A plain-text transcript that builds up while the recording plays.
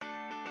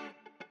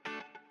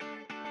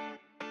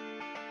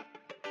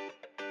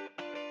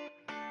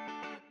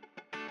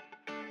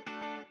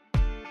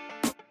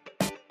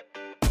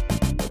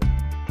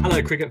Hello,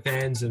 cricket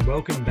fans, and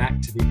welcome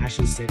back to the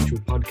Ashes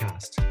Central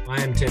podcast.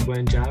 I am Ted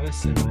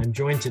Wern-Jarvis, and I am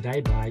joined today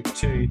by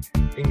two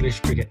English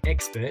cricket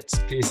experts,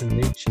 Peerson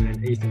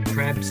and Ethan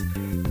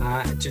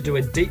Krabs, to do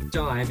a deep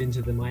dive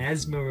into the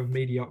miasma of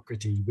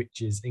mediocrity,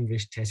 which is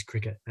English Test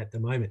cricket at the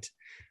moment.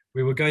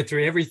 We will go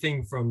through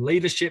everything from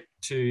leadership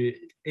to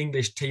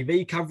English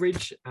TV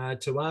coverage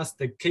to ask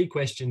the key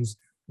questions: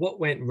 what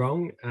went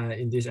wrong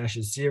in this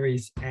Ashes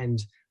series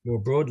and more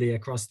broadly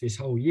across this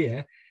whole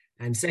year?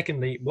 And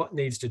secondly, what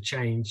needs to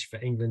change for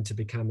England to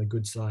become a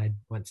good side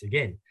once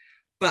again?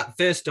 But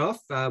first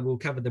off, we'll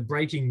cover the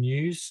breaking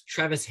news.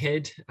 Travis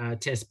Head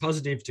tests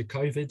positive to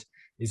COVID,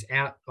 is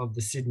out of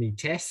the Sydney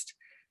Test.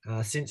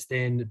 Since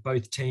then,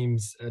 both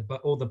teams,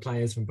 all the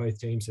players from both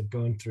teams have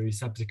gone through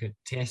subsequent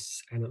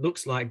tests, and it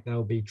looks like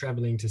they'll be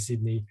travelling to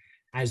Sydney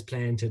as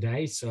planned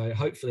today. So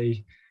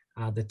hopefully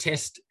the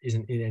test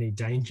isn't in any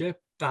danger.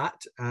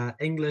 But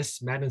Inglis,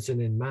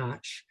 Maddinson and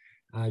Marsh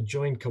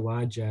joined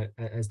Khawaja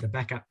as the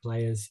backup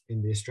players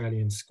in the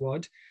Australian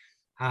squad.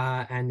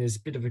 And there's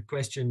a bit of a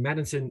question.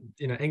 Maddinson,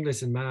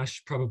 Inglis and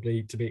Marsh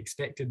probably to be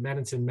expected.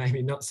 Maddinson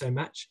maybe not so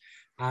much.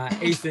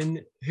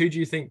 Ethan, who do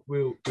you think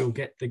will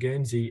get the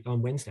Guernsey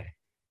on Wednesday?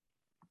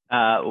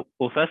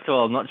 Well, first of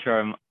all, I'm not sure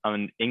I'm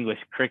an English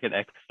cricket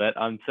expert.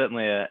 I'm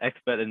certainly an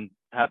expert in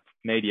perhaps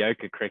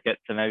mediocre cricket,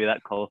 so maybe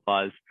that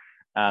qualifies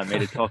me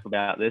to talk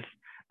about this.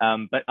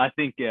 But I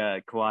think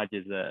Khawaja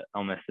is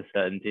almost a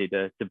certainty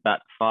to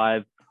bat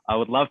five. I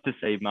would love to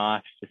see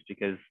Marsh just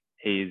because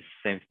he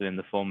seems to be in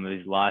the form of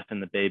his life in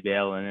the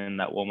BBL and in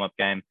that warm-up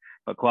game.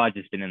 But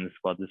Khawaja's been in the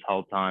squad this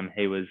whole time.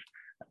 He was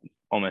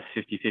almost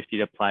 50-50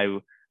 to play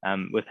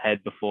with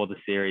Head before the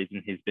series,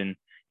 and he's been,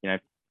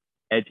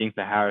 edging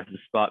for Harris'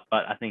 spot.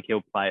 But I think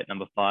he'll play at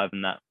number 5,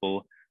 and that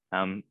will,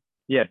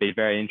 be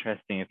very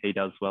interesting if he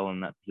does well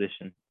in that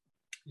position.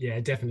 Yeah,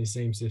 it definitely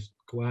seems if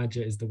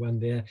Khawaja is the one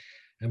there,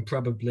 and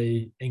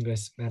probably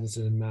Inglis,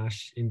 Maddinson and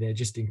Marsh in there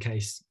just in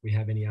case we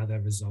have any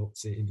other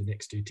results in the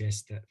next two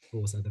tests that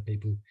force other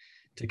people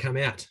to come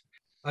out.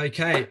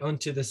 Okay, on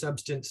to the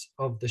substance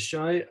of the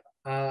show.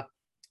 I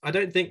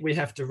don't think we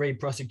have to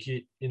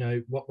re-prosecute,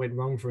 what went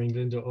wrong for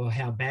England or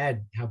how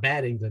bad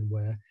England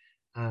were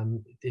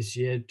this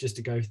year. Just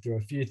to go through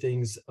a few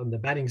things on the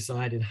batting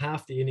side, in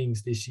half the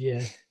innings this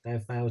year, they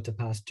have failed to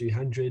pass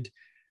 200.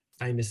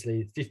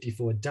 Famously,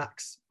 54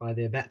 ducks by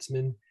their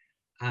batsmen.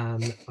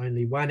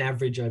 Only one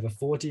average over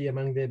 40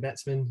 among their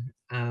batsmen.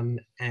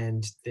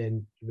 And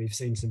then we've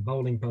seen some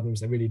bowling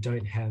problems. They really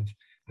don't have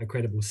a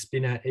credible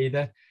spinner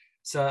either.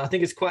 So I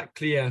think it's quite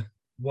clear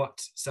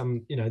what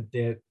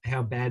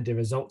how bad their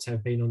results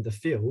have been on the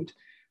field.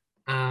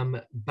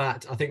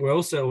 But I think we're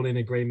also all in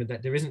agreement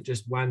that there isn't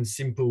just one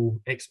simple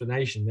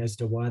explanation as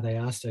to why they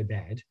are so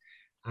bad.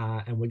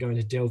 And we're going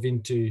to delve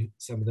into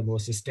some of the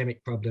more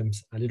systemic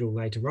problems a little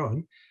later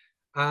on.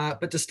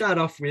 But to start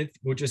off with,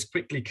 we'll just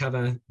quickly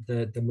cover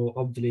the more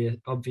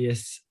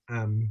obvious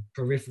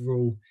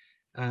peripheral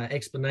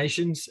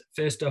explanations.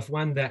 First off,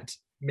 one that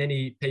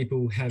many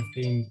people have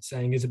been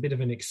saying is a bit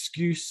of an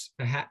excuse,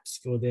 perhaps,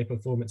 for their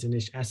performance in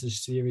this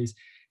Ashes series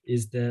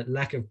is the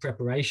lack of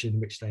preparation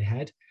which they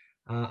had.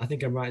 I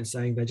think I'm right in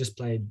saying they just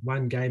played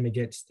one game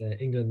against the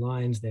England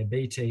Lions, their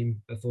B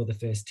team, before the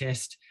first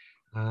test.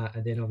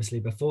 And then obviously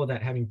before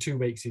that, having 2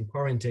 weeks in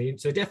quarantine.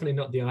 So definitely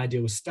not the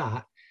ideal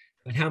start.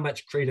 But how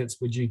much credence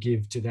would you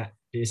give to that,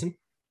 Pearson?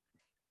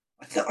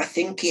 I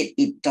think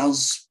it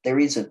does. There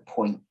is a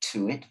point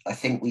to it. I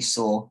think we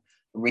saw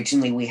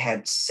originally we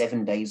had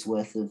 7 days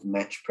worth of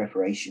match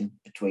preparation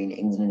between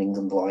England and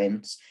England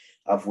Lions,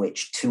 of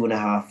which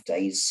 2.5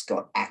 days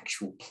got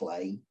actual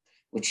play,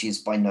 which is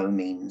by no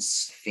means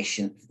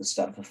sufficient for the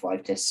start of a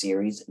 5-test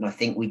series. And I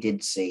think we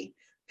did see,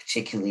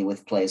 particularly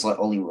with players like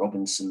Ollie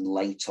Robinson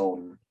late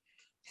on,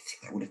 I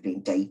think that would have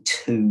been day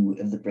 2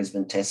 of the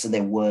Brisbane Test. So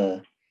there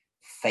were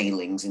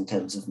failings in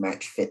terms of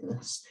match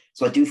fitness.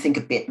 So I do think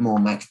a bit more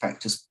match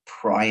practice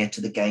prior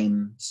to the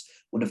games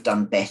would have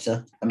done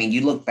better. I mean,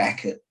 you look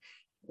back at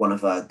one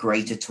of our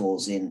greater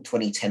tours in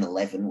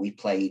 2010-11, we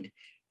played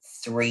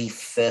 3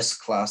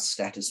 first-class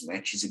status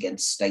matches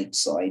against state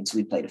sides.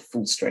 We played a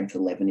full-strength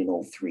 11 in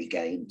all 3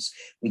 games.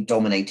 We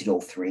dominated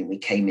all 3 and we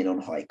came in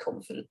on high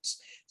confidence.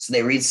 So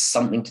there is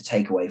something to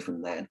take away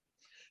from that.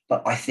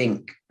 But I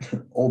think,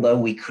 although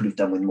we could have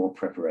done with more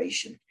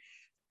preparation,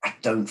 I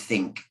don't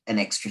think an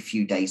extra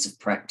few days of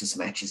practice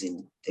matches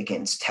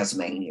against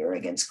Tasmania or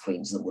against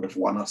Queensland would have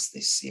won us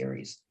this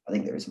series. I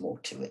think there is more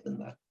to it than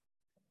that.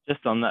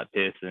 Just on that,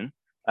 Pearson,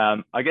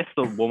 I guess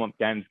the warm-up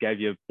games gave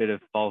you a bit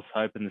of false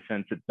hope in the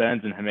sense that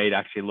Burns and Hamid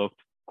actually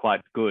looked quite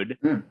good.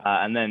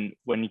 And then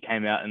when you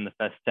came out in the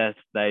first test,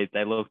 they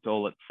looked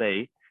all at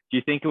sea. Do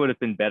you think it would have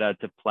been better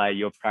to play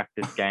your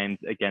practice games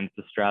against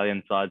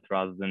Australian sides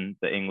rather than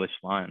the English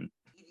Lions?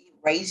 It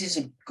raises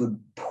a good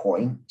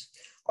point.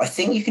 I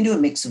think you can do a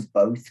mix of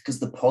both, because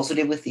the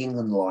positive with the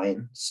England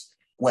Lions,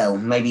 well,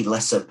 maybe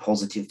lesser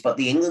positive, but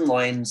the England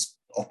Lions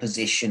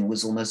opposition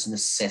was almost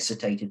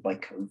necessitated by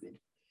COVID.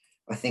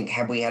 I think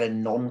had we had a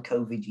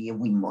non-COVID year,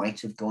 we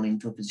might have gone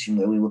into a position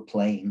where we were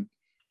playing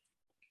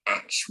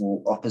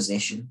actual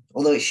opposition.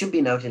 Although it should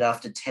be noted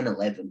after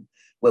 10-11,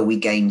 where we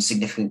gained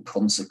significant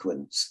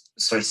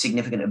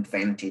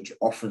advantage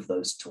off of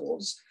those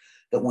tours,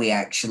 that we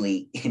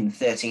actually, in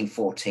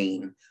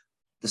 13-14,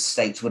 the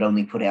States would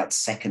only put out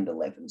second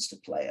 11s to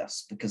play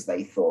us because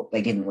they thought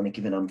they didn't want to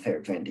give an unfair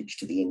advantage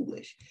to the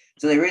English.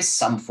 So there is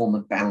some form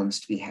of balance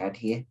to be had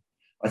here.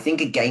 I think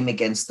a game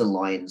against the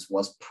Lions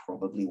was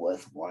probably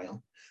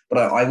worthwhile, but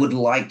I would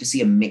like to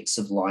see a mix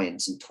of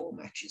Lions and tour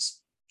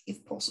matches,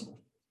 if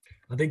possible.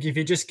 I think if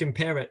you just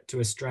compare it to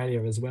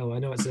Australia as well, I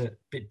know it's a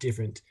bit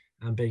different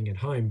being at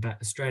home, but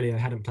Australia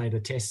hadn't played a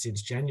test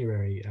since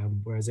January,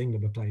 whereas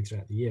England were playing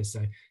throughout the year.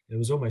 So there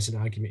was almost an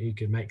argument you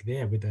could make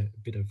there with a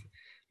bit of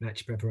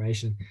match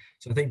preparation.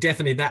 So I think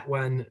definitely that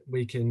one,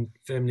 we can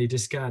firmly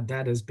discard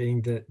that as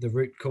being the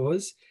root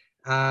cause.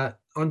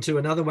 Onto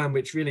another one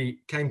which really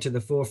came to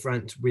the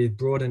forefront with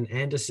Broad and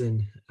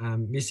Anderson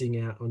missing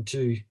out on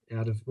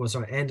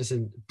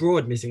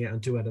Broad missing out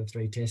on 2 out of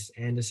 3 tests,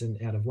 Anderson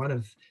out of 1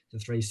 of the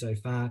 3 so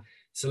far.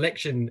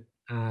 Selection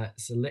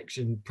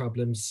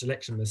problems,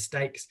 selection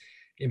mistakes,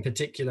 in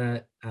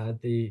particular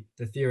the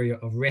theory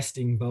of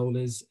resting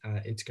bowlers.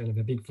 It's kind of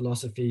a big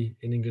philosophy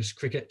in English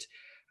cricket.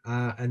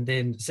 And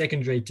then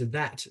secondary to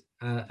that,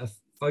 a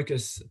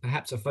focus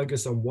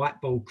on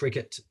white ball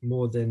cricket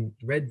more than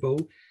red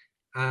ball.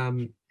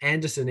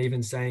 Anderson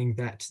even saying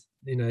that,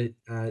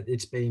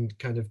 it's been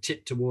kind of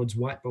tipped towards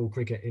white ball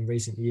cricket in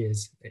recent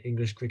years,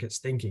 English cricket's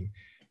thinking.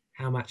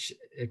 How much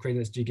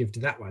credence do you give to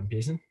that one,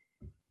 Pearson?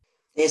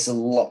 There's a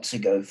lot to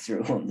go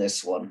through on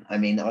this one. I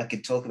mean, I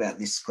could talk about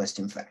this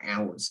question for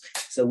hours.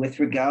 So with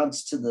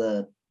regards to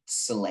the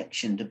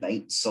selection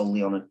debate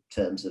solely on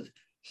terms of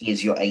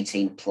here's your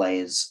 18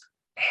 players,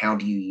 how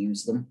do you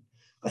use them?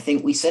 I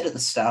think we said at the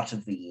start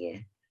of the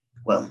year,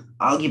 well,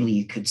 arguably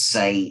you could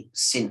say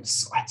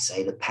since, I'd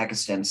say, the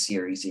Pakistan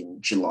series in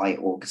July,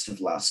 August of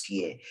last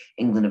year,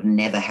 England have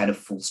never had a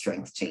full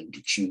strength team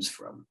to choose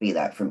from, be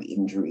that from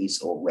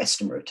injuries or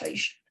rest and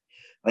rotation.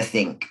 I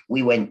think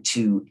we went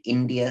to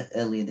India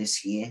earlier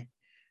this year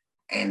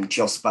and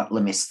Jos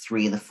Buttler missed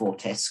 3 of the 4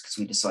 tests because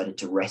we decided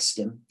to rest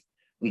him.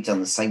 We've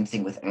done the same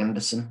thing with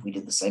Anderson. We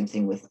did the same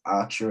thing with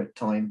Archer at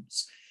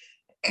times.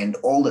 And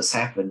all that's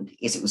happened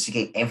is it was to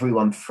keep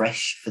everyone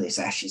fresh for this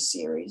Ashes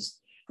series.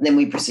 And then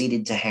we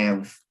proceeded to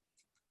have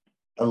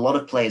a lot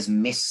of players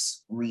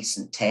miss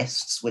recent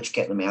tests, which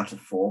kept them out of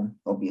form.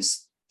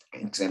 Obvious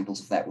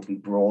examples of that would be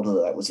Broad,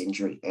 although that was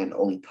injury, and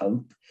Ollie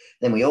Pope.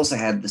 Then we also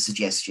had the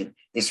suggestion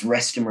this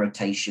rest and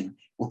rotation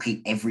will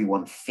keep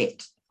everyone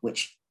fit,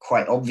 which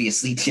quite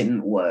obviously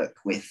didn't work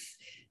with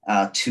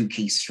 2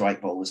 key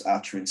strike bowlers,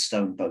 Archer and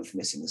Stone, both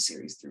missing the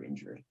series through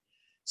injury.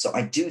 So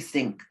I do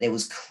think there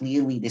was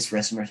clearly this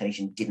rest and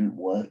rotation didn't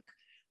work.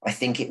 I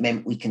think it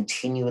meant we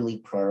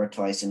continually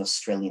prioritized an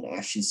Australian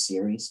Ashes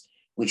series,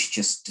 which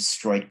just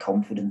destroyed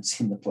confidence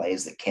in the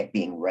players that kept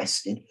being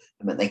rested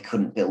and meant they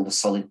couldn't build a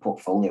solid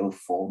portfolio of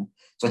form.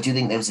 So I do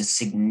think there was a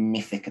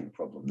significant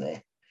problem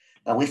there.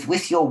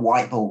 With your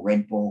white ball,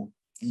 red ball,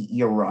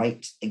 you're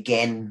right.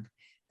 Again,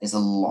 there's a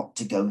lot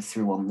to go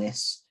through on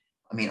this.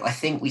 I mean, I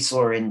think we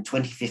saw in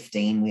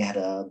 2015, we had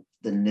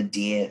the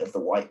nadir of the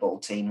white ball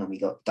team when we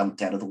got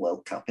dumped out of the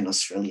World Cup in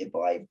Australia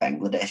by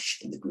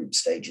Bangladesh in the group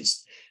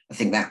stages. I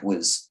think that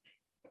was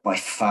by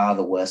far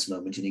the worst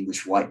moment in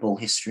English white ball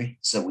history.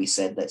 So we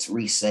said, let's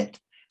reset.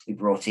 We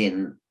brought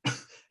in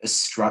a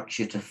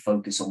structure to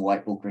focus on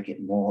white ball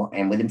cricket more.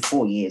 And within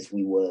 4 years,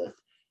 we were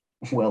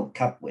World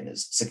Cup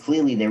winners. So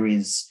clearly there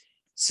is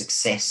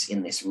success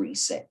in this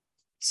reset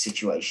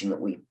situation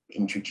that we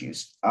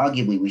introduced.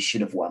 Arguably, we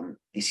should have won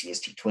this year's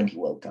T20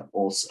 World Cup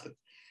also.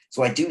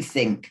 So I do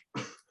think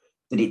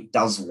that it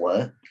does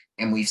work,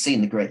 and we've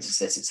seen the great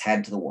success it's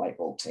had to the white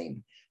ball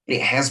team, but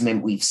it has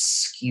meant we've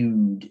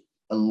skewed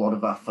a lot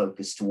of our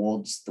focus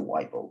towards the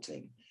white ball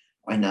team.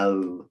 I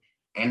know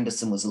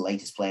Anderson was the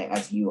latest player,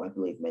 as you, I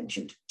believe,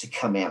 mentioned, to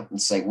come out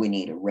and say we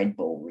need a red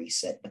ball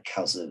reset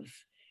because of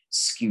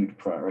skewed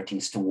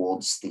priorities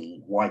towards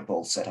the white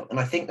ball setup. And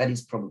I think that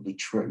is probably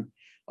true.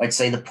 I'd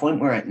say the point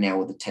we're at now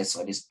with the test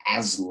side is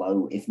as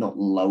low, if not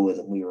lower,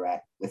 than we were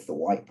at with the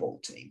white ball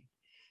team.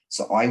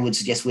 So I would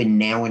suggest we're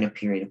now in a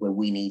period where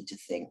we need to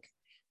think,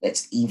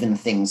 let's even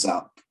things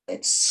up.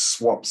 Let's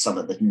swap some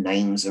of the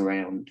names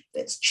around.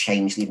 Let's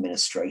change the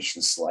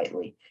administration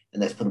slightly.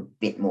 And let's put a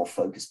bit more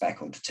focus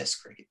back onto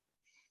test cricket.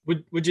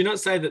 Would you not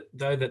say that,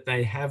 though, that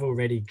they have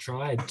already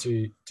tried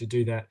to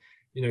do that?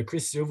 You know,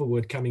 Chris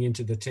Silverwood coming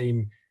into the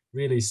team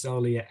really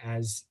solely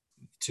as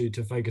to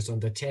focus on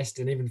the test.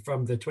 And even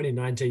from the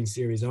 2019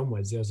 series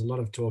onwards, there was a lot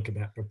of talk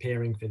about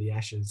preparing for the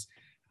Ashes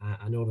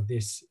and all of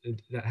this.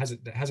 That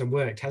hasn't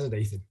worked, has it,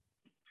 Ethan?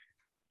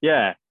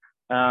 Yeah.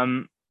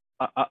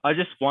 I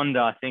just wonder,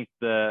 I think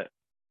the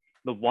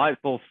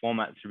white ball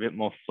format's a bit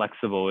more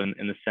flexible in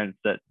the sense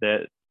that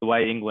the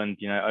way England,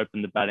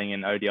 opened the batting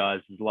in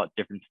ODIs is a lot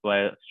different to the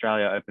way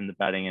Australia opened the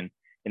batting in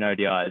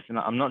ODIs. And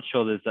I'm not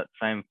sure there's that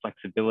same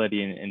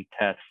flexibility in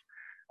tests.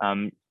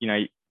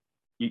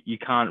 You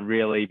can't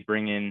really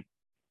bring in,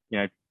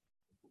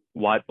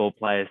 white ball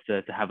players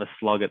to have a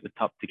slog at the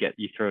top to get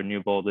you through a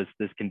new ball.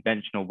 There's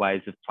conventional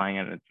ways of playing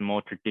it. It's a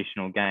more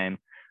traditional game.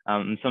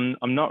 So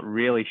I'm not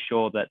really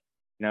sure that,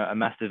 a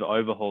massive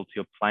overhaul to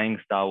your playing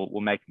style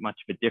will make much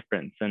of a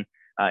difference. And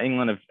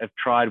England have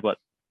tried what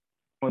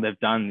they've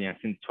done,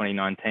 since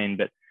 2019,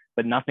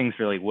 but nothing's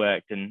really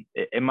worked. And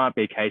it might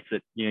be a case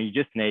that, you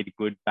just need a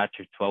good batch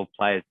of 12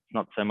 players. It's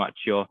not so much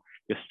your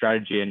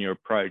strategy and your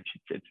approach.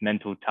 It's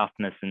mental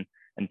toughness and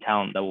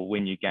talent that will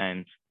win you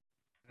games.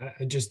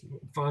 Just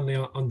finally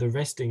on the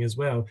resting as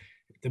well,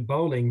 the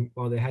bowling,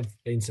 while there have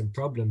been some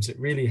problems, it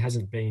really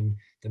hasn't been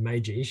the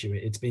major issue.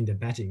 It's been the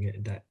batting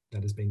that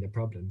has been the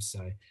problem.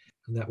 So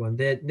on that one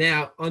there.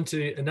 Now on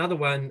to another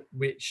one,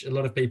 which a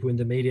lot of people in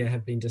the media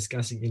have been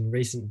discussing in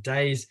recent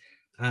days,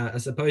 a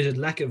supposed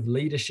lack of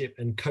leadership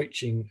and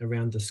coaching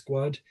around the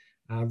squad.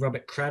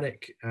 Robert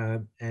Craddock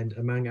and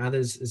among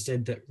others has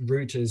said that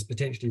Root has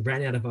potentially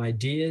ran out of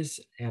ideas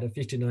out of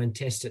 59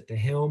 tests at the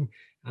helm.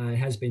 It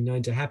has been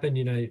known to happen.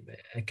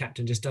 A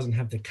captain just doesn't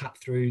have the cut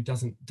through,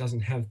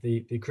 doesn't have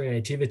the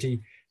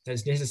creativity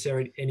that's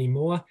necessary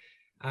anymore.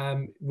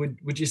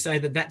 Would you say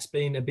that that's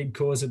been a big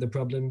cause of the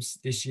problems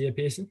this year,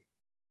 Pearson?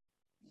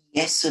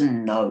 Yes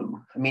and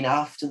no. I mean,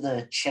 after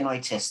the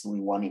Chennai test that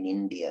we won in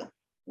India,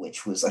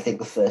 which was, I think,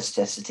 the first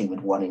test the team had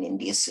won in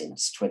India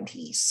since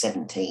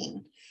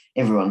 2017,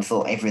 everyone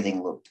thought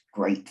everything looked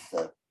great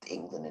for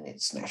England and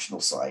its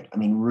national side. I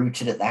mean,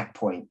 Root at that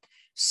point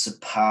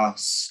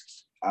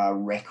surpassed our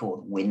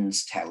record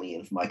wins tally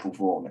of Michael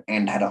Vaughan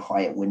and had a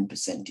higher win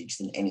percentage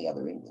than any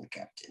other England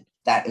captain.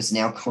 That has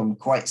now come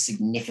quite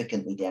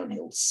significantly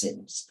downhill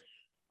since.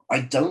 I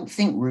don't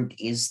think Root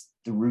is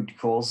the root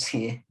cause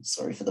here.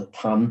 Sorry for the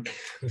pun,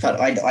 but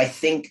I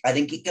think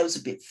it goes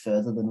a bit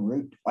further than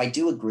Root. I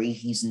do agree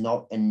he's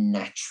not a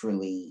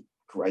naturally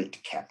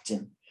great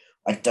captain.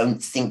 I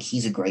don't think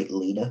he's a great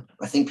leader.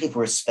 I think people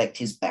respect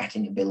his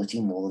batting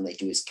ability more than they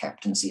do his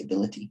captaincy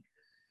ability.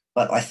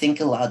 But I think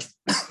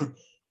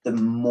the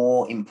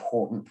more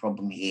important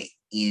problem here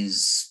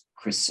is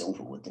Chris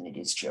Silverwood than it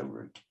is Joe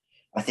Root.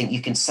 I think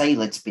you can say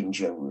let's bin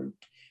Joe Root,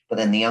 but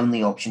then the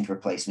only option to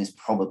replace him is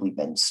probably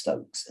Ben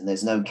Stokes, and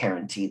there's no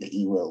guarantee that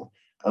he will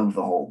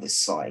overhaul this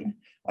side.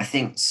 I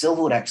think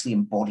Silverwood actually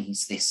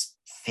embodies this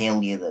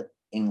failure that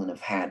England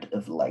have had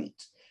of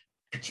late.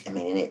 I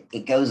mean,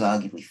 it goes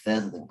arguably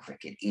further than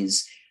cricket,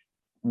 is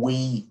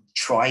we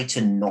try to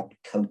not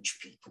coach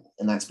people,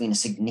 and that's been a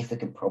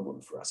significant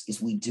problem for us,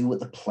 is we do what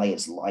the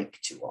players like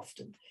too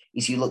often.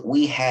 Is you look,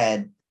 we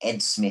had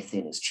Ed Smith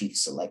in as chief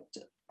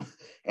selector,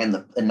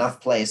 and enough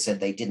players said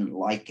they didn't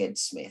like Ed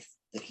Smith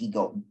that he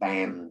got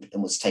banned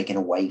and was taken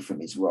away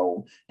from his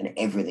role, and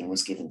everything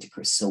was given to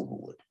Chris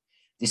Silverwood.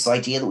 This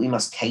idea that we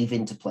must cave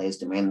into players'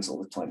 demands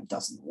all the time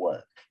doesn't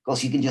work. Of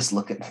course, you can just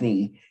look at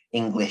the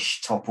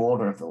English top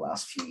order of the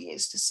last few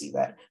years to see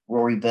that.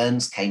 Rory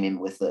Burns came in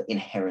with an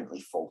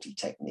inherently faulty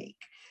technique.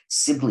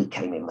 Sibley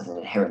came in with an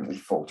inherently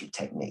faulty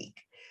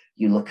technique.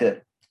 You look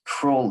at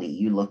Crawley,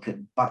 you look at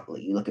Butler,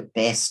 you look at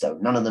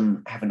Bairstow. None of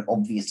them have an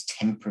obvious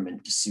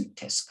temperament to suit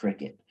Test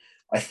cricket.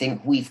 I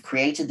think we've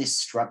created this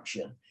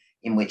structure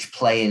in which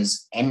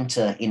players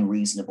enter in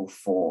reasonable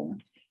form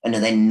and are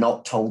then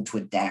not told to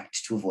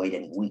adapt to avoid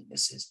any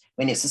weaknesses.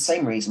 I mean, it's the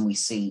same reason we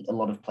see a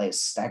lot of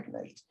players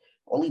stagnate.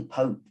 Ollie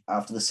Pope,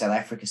 after the South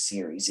Africa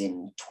series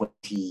in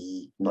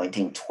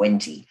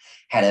 2019-20,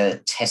 had a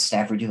test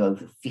average of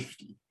over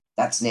 50.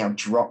 That's now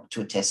dropped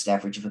to a test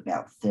average of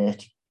about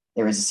 30.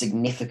 There is a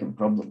significant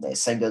problem there.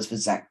 Same goes for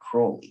Zach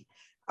Crawley.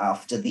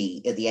 At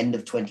the end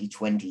of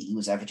 2020, he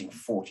was averaging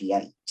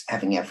 48,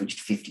 having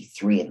averaged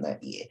 53 in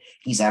that year.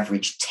 He's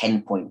averaged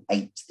 10.8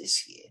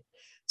 this year.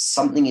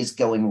 Something is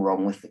going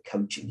wrong with the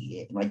coaching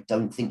here, and I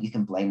don't think you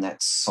can blame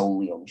that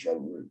solely on Joe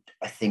Root.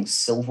 I think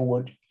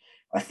Silverwood,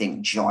 I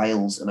think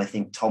Giles, and I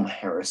think Tom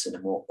Harrison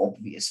are more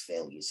obvious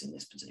failures in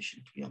this position,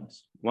 to be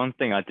honest. One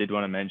thing I did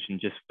want to mention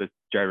just with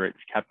Joe Root's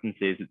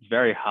captaincy is it's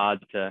very hard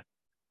to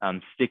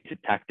stick to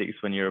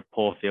tactics when you're a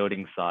poor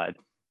fielding side.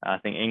 I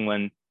think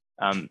England,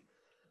 in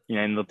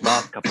the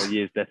last couple of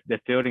years,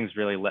 their fielding's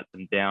really let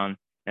them down.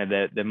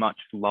 They're much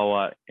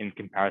lower in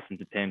comparison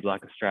to teams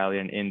like Australia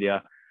and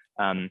India.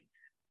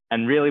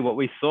 And really what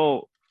we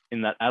saw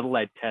in that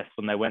Adelaide test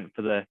when they went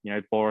for the,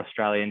 bore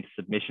Australia into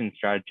submission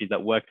strategy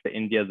that worked for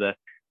India the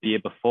year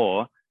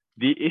before,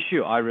 the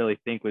issue I really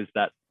think was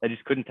that they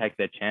just couldn't take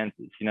their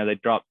chances.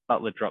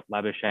 Butler dropped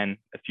Labuschagne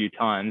a few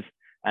times,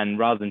 and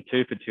rather than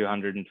 2 for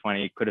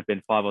 220, it could have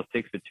been 5 or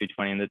 6 for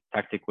 220 and the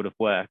tactic would have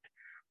worked.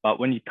 But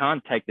when you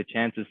can't take the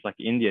chances like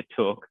India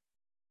took,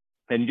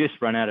 then you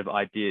just run out of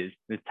ideas.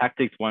 The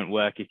tactics won't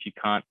work if you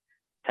can't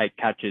take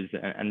catches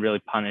and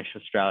really punish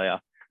Australia.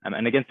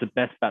 And against the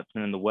best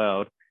batsman in the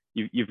world,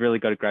 you've really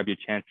got to grab your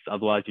chances.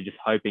 Otherwise, you're just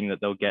hoping that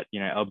they'll get,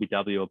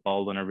 LBW or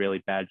bowled on a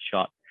really bad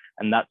shot.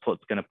 And that's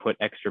what's going to put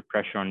extra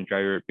pressure on Joe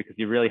Root, because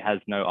he really has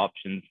no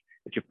options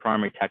if your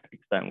primary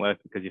tactics don't work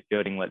because your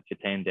fielding lets your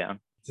team down.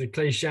 It's a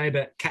cliche,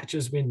 but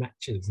catchers win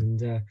matches.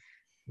 And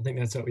I think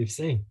that's what we've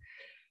seen.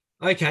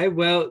 Okay,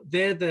 well,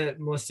 they're the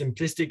more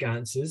simplistic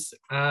answers.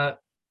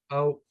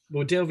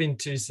 we'll delve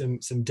into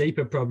some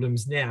deeper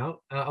problems now.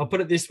 I'll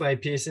put it this way,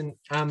 Pearson.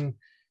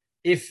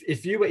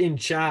 If you were in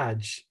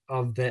charge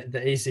of the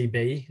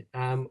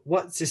ECB,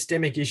 what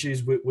systemic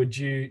issues would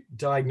you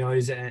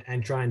diagnose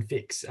and try and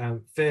fix?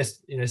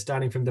 First,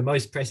 starting from the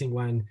most pressing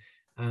one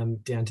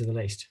down to the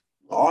least.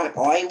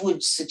 I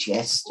would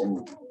suggest,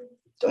 and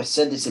I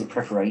said this in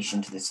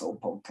preparation to this whole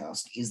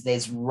podcast, is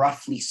there's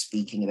roughly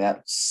speaking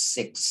about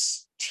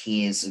 6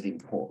 tiers of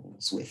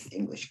importance with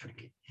English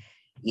cricket.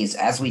 Is,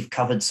 as we've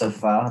covered so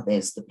far,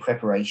 there's the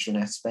preparation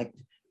aspect,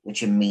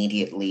 which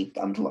immediately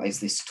underlies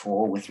this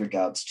tour with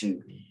regards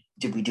to,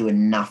 did we do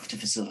enough to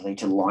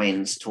facilitate a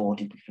Lions tour?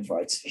 Did we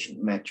provide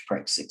sufficient match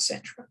practice,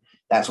 etc.?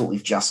 That's what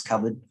we've just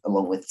covered,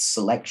 along with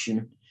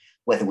selection,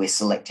 whether we're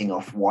selecting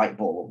off white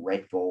ball or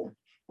red ball,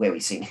 where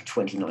we've seen in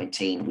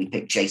 2019, we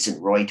picked Jason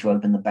Roy to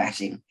open the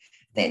batting.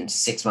 Then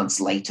 6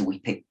 months later, we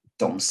picked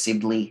Dom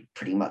Sibley,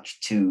 pretty much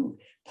 2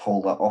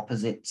 polar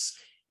opposites,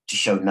 to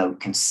show no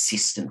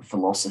consistent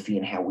philosophy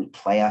in how we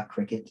play our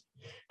cricket.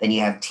 Then you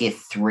have tier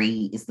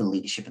 3 is the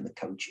leadership and the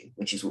coaching,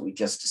 which is what we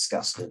just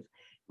discussed.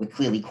 We're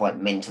clearly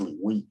quite mentally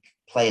weak.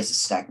 Players are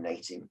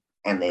stagnating.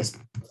 And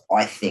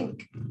I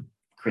think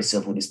Chris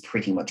Silverwood is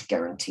pretty much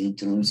guaranteed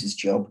to lose his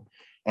job.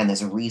 And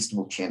there's a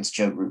reasonable chance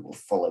Joe Root will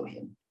follow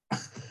him.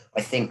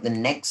 I think the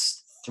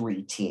next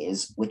 3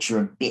 tiers, which are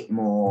a bit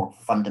more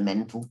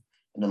fundamental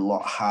and a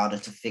lot harder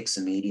to fix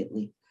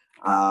immediately,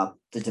 are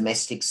the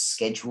domestic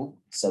schedule.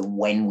 So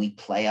when we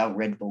play our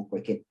red ball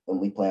cricket, when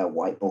we play our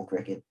white ball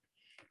cricket,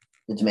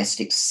 the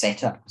domestic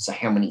setup. So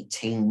how many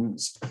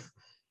teams,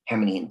 how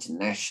many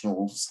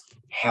internationals,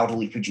 how do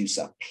we produce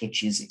our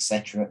pitches,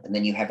 etc. And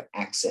then you have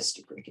access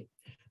to cricket.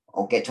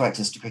 I'll get to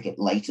access to cricket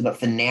later, but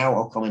for now,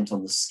 I'll comment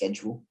on the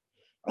schedule.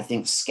 I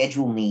think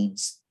schedule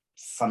needs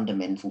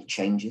fundamental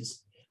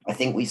changes. I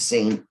think we've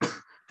seen,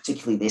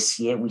 particularly this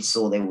year, we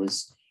saw there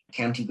was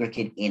county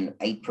cricket in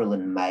April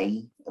and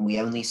May, and we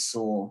only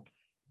saw,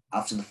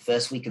 after the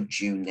first week of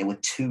June, there were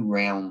 2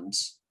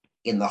 rounds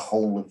in the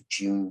whole of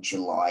June,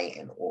 July,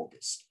 and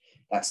August.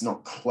 That's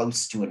not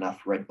close to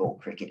enough red ball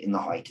cricket in the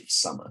height of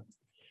summer.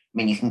 I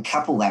mean, you can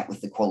couple that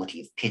with the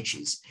quality of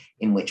pitches,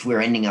 in which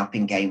we're ending up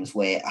in games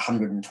where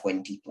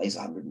 120 plays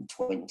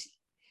 120.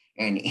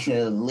 And in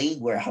a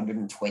league where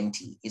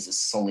 120 is a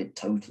solid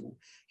total,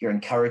 you're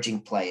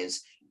encouraging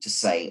players to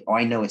say,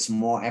 I know it's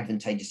more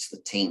advantageous to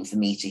the team for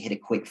me to hit a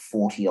quick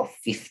 40 or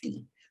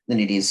 50 than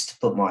it is to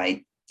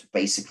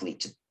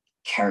to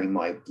carry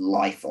my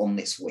life on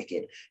this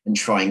wicket and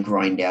try and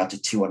grind out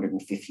a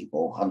 250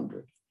 ball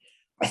 100.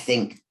 I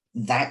think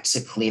that's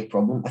a clear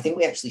problem. I think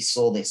we actually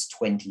saw this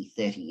 20,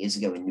 30 years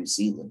ago in New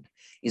Zealand.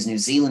 New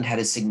Zealand had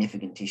a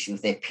significant issue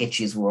if their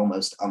pitches were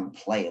almost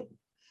unplayable.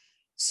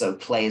 So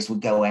players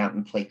would go out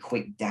and play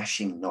quick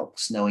dashing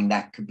knocks, knowing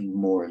that could be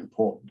more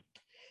important.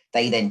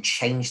 They then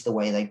changed the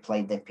way they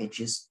played their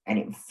pitches, and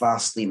it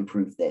vastly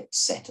improved their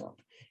setup.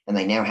 And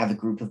they now have a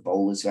group of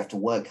bowlers who have to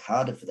work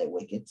harder for their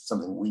wickets,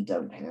 something we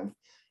don't have,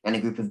 and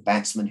a group of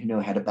batsmen who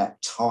know how to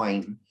bat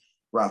time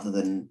rather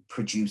than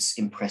produce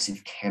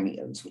impressive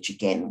cameos, which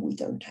again, we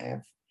don't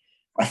have.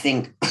 I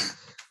think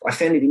I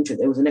found it interesting.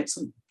 There was an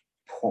excellent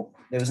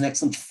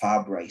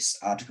Farbrace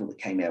article that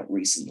came out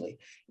recently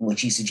in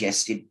which he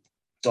suggested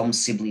Dom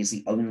Sibley is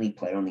the only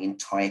player on the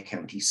entire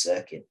county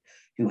circuit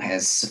who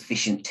has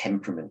sufficient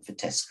temperament for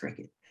Test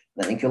cricket.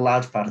 And I think a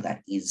large part of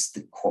that is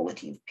the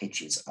quality of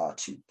pitches are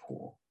too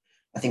poor.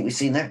 I think we've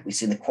seen that. We've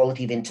seen the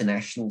quality of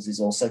internationals is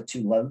also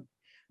too low.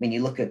 I mean,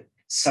 you look at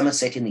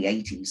Somerset in the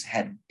 80s,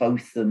 had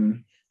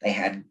Botham, they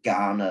had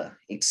Ghana,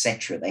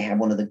 etc. They had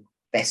one of the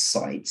best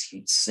sides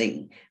you'd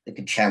see that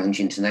could challenge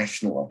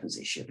international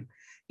opposition.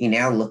 You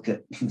now look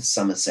at the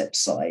Somerset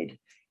side,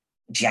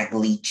 Jack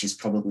Leach is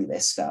probably their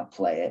star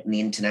player, and the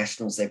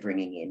internationals they're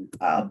bringing in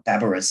are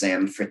Babar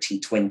Azam for a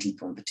T20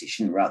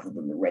 competition rather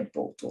than the red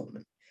ball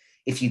tournament.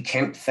 If you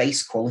can't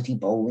face quality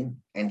bowling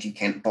and you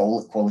can't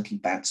bowl at quality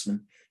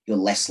batsmen, you're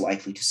less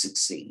likely to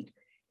succeed.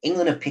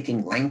 England are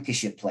picking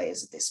Lancashire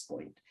players at this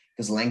point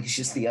because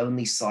Lancashire's the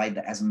only side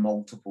that has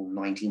multiple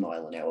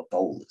 90-mile-an-hour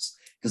bowlers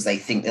because they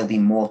think they'll be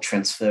more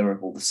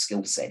transferable, the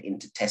skill set,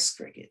 into Test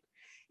cricket.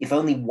 If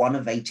only one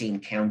of 18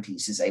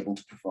 counties is able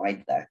to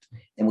provide that,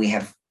 then we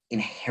have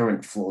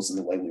inherent flaws in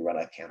the way we run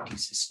our county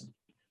system.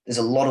 There's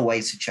a lot of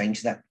ways to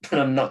change that, but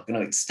I'm not going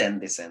to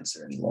extend this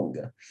answer any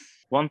longer.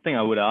 One thing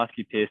I would ask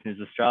you, Pearson, is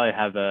Australia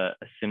have a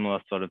similar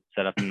sort of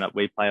setup in that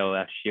we play all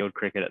our shield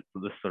cricket at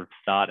the sort of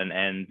start and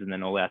ends, and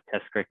then all our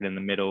Test cricket in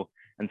the middle,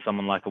 and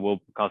someone like a Will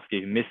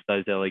Pucovski who missed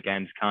those early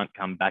games can't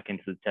come back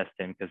into the Test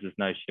team because there's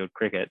no shield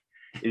cricket.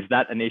 Is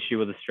that an issue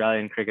with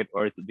Australian cricket,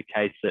 or is it the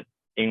case that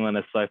England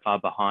are so far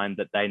behind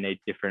that they need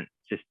different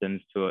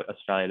systems to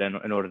Australia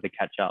in order to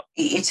catch up?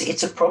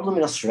 It's a problem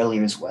in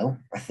Australia as well.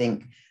 I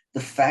think the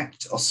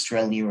fact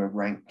Australia are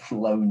ranked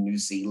below New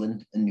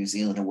Zealand and New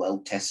Zealand are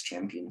world Test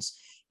champions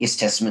is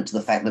testament to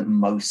the fact that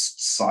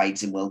most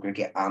sides in world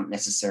cricket aren't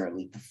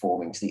necessarily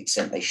performing to the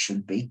extent they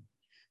should be.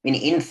 I mean,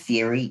 in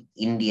theory,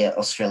 India,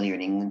 Australia,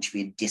 and England should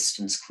be a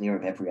distance clear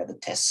of every other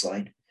Test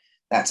side.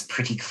 That's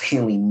pretty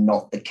clearly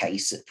not the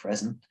case at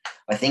present.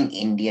 I think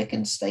India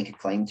can stake a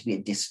claim to be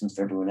a distance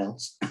for everyone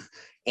else.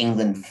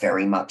 England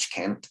very much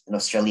can't, and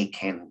Australia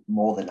can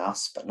more than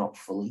us, but not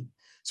fully.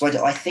 So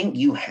I think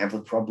you have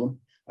a problem.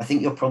 I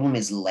think your problem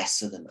is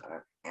lesser than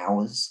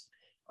ours.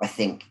 I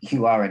think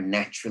you are a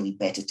naturally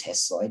better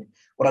test side.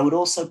 What I would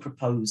also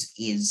propose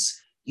is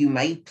you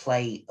may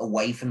play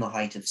away from the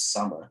height of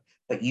summer,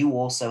 but you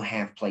also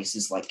have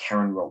places like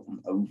Karen Rolton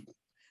Oval.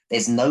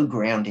 There's no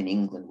ground in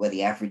England where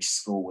the average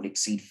score would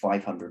exceed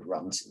 500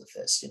 runs in the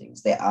first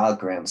innings. There are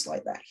grounds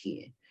like that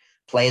here.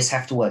 Players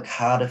have to work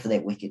harder for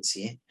their wickets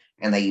here,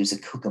 and they use a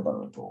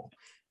kookaburra ball.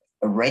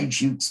 A red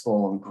Jukes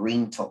ball on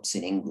green tops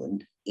in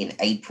England in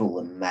April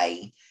and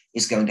May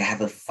is going to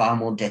have a far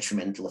more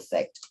detrimental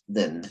effect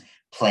than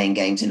playing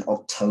games in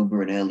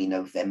October and early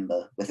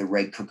November with a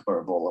red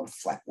kookaburra ball on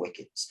flat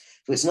wickets.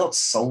 So it's not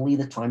solely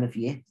the time of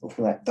year,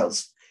 although that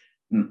does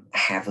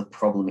have a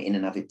problem in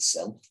and of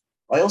itself.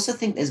 I also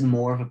think there's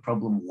more of a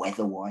problem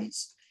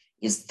weather-wise,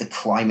 is the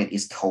climate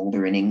is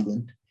colder in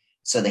England.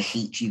 So the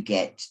heat you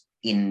get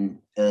in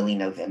early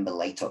November,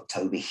 late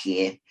October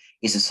here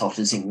is as hot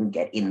as England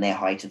get in their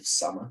height of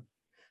summer.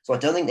 So I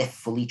don't think they're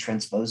fully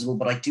transposable,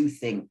 but I do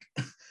think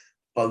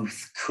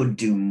both could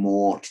do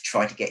more to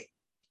try to get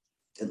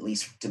at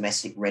least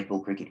domestic red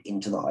ball cricket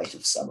into the height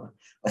of summer.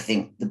 I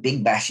think the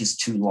Big Bash is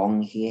too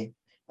long here.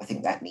 I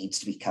think that needs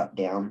to be cut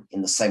down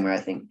in the same way I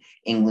think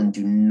England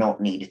do not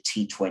need a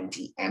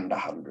T20 and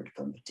 100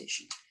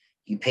 competition.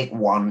 You pick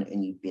one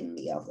and you bin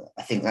the other.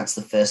 I think that's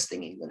the first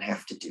thing England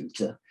have to do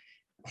to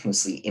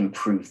honestly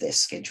improve their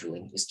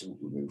scheduling, is to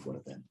remove one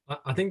of them.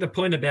 I think the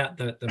point about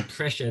the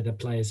pressure the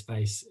players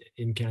face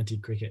in county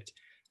cricket,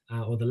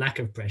 or the lack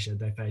of pressure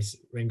they face,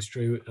 rings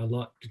true a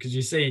lot, because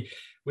you see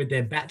with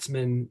their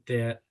batsmen,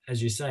 they're,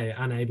 as you say,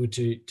 unable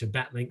to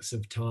bat lengths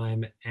of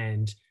time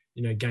and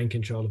gain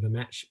control of a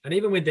match. And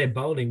even with their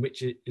bowling,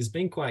 which has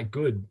been quite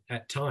good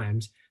at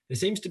times, there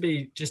seems to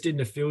be just in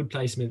the field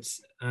placements,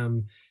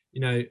 are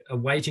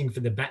waiting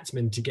for the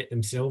batsmen to get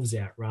themselves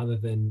out rather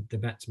than the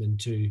batsmen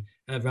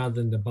rather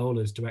than the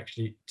bowlers to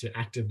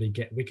actively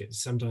get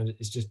wickets. Sometimes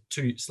it's just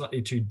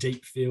slightly too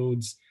deep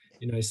fields,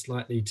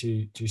 slightly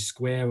too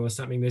square or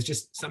something. There's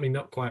just something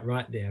not quite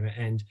right there.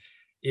 And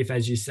if,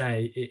 as you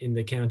say, in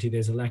the county,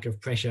 there's a lack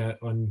of pressure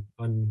on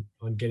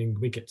getting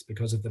wickets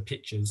because of the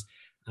pitches,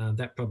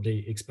 that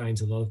probably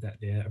explains a lot of that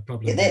there.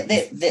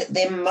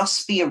 There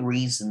must be a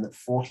reason that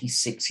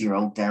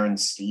 46-year-old Darren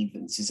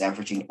Stevens is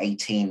averaging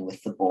 18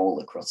 with the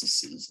ball across a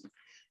season.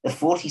 The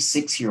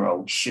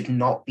 46-year-old should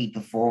not be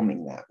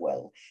performing that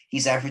well.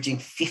 He's averaging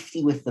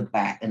 50 with the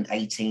bat and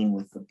 18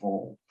 with the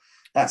ball.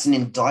 That's an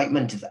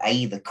indictment of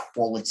the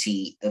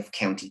quality of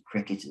county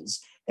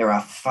cricketers. There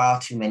are far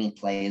too many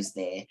players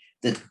there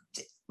that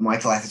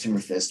Michael Atherton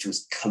refers to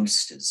as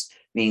coasters,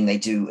 meaning they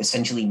do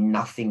essentially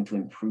nothing to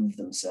improve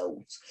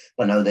themselves.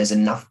 But no, there's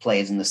enough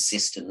players in the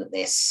system that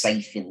they're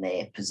safe in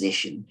their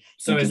position.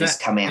 So can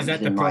just come out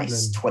with a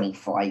nice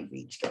 25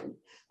 each game.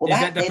 Well, is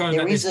that the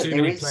problem? There's too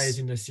many players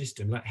in the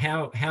system. Like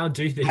how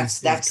do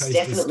these? That's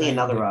definitely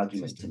another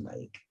argument to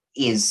make.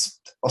 Is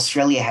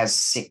Australia has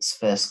 6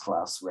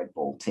 first-class red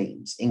ball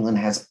teams. England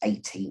has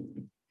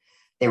 18.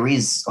 There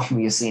is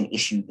obviously an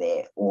issue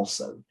there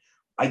also.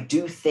 I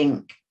do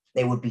think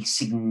there would be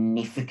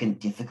significant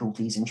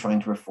difficulties in trying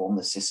to reform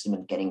the system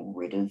and getting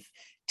rid of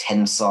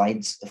 10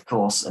 sides. Of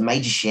course, a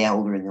major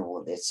shareholder in all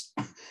of this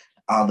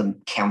are the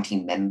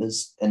county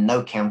members, and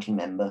no county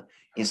member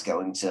is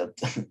going to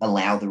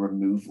allow the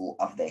removal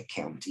of their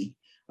county.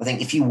 I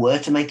think if you were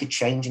to make a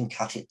change and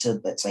cut it to,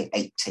 let's say,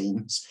 8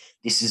 teams,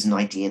 this is an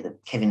idea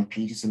that Kevin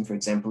Peterson, for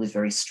example, is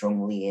very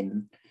strongly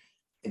in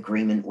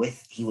agreement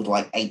with. He would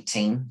like 8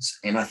 teams,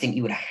 and I think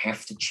you would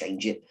have to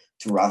change it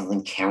to, rather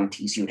than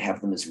counties, you would have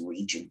them as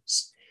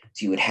regions.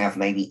 So you would have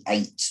maybe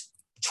 8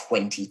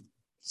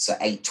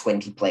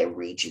 20-player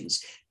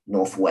regions,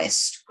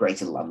 Northwest,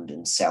 Greater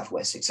London,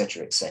 Southwest,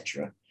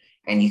 etc.,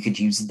 and you could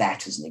use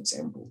that as an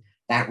example.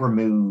 That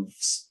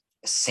removes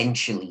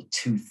essentially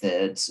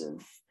 2/3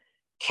 of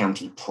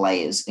county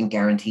players and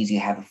guarantees you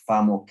have a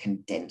far more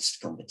condensed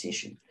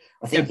competition.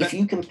 I think if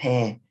you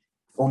compare,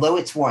 although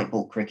it's white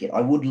ball cricket, I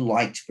would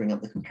like to bring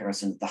up the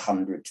comparison of the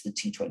 100 to the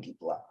T20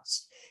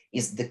 Blast.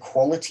 Is the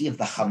quality of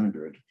the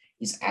 100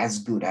 is as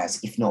good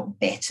as, if not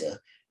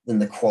better, than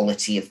the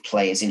quality of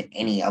players in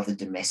any other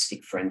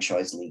domestic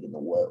franchise league in the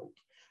world.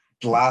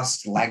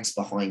 Blast lags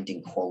behind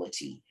in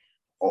quality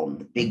on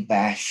the Big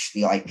Bash,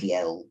 the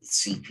IPL, the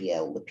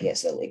CPL, the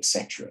PSL,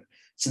 etc.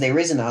 So there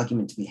is an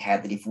argument to be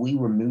had that if we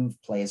remove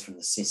players from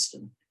the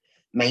system,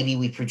 maybe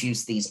we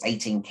produce these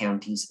 18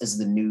 counties as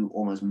the new,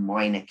 almost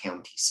minor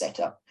county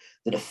setup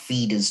that are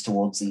feeders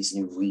towards these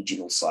new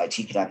regional sides.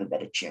 You could have a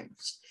better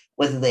chance.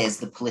 Whether there's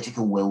the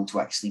political will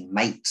to actually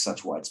make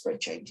such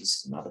widespread changes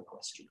is another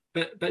question.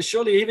 But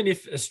surely, even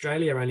if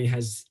Australia only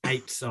has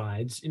 8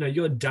 sides,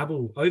 you're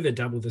over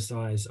double the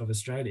size of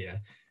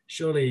Australia.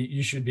 Surely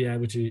you should be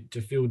able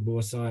to field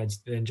more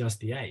sides than just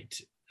the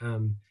 8.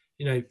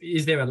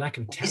 Is there a lack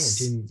of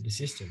talent in the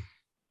system?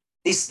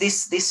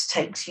 This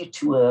takes you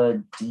to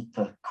a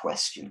deeper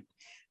question.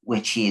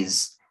 which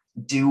is,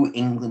 do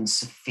England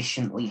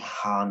sufficiently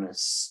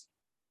harness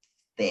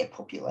their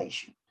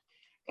population?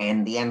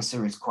 And the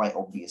answer is quite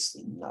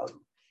obviously no.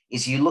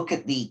 Is you look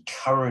at the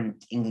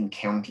current England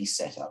county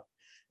setup,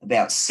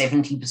 about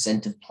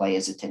 70% of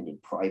players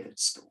attended private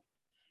school,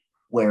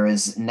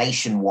 whereas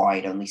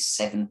nationwide, only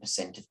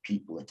 7% of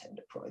people attend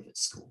a private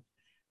school.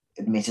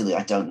 Admittedly,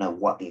 I don't know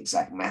what the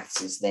exact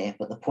maths is there,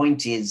 but the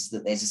point is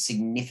that there's a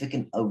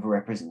significant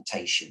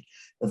overrepresentation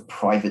of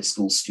private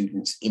school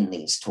students in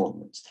these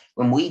tournaments.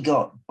 When we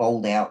got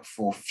bowled out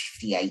for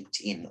 58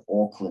 in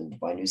Auckland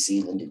by New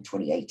Zealand in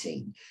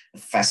 2018, a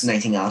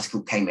fascinating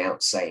article came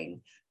out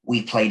saying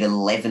we played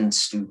 11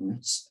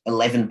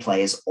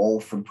 players, all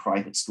from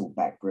private school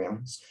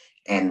backgrounds,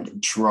 and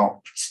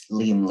dropped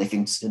Liam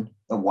Livingston,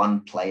 the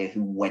one player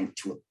who went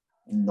to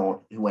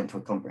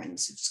a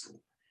comprehensive school.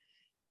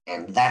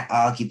 And that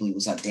arguably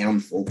was our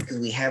downfall, because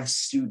we have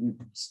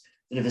students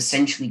that have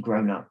essentially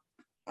grown up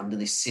under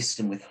this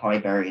system with high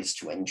barriers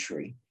to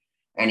entry.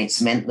 And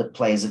it's meant that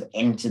players have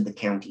entered the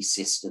county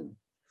system.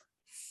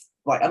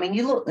 Like, I mean,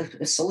 you look,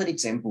 a solid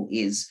example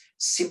is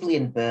Sibley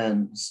and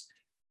Burns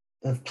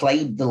have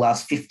played the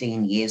last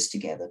 15 years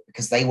together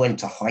because they went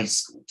to high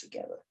school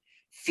together.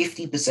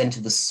 50%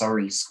 of the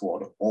Surrey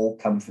squad all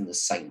come from the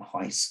same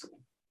high school.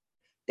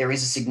 There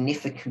is a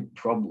significant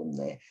problem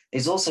there.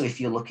 There's also,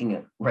 if you're looking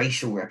at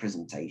racial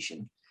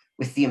representation,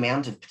 with the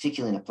amount of,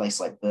 particularly in a place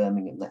like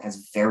Birmingham that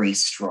has very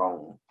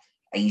strong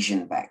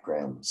Asian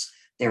backgrounds,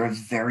 there are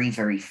very,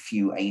 very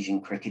few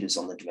Asian cricketers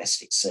on the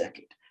domestic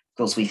circuit. Of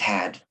course, we've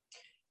had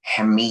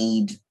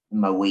Hamid,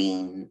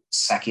 Moeen,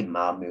 Saqib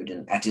Mahmood,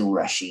 and Adil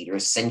Rashid are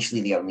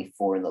essentially the only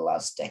four in the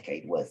last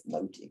decade worth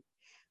noting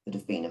that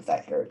have been of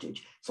that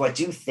heritage. So I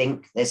do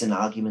think there's an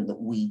argument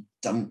that we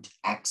don't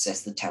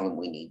access the talent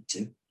we need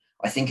to.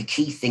 I think a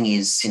key thing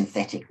is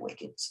synthetic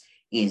wickets.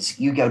 Is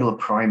you go to a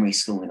primary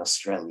school in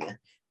Australia,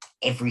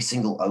 every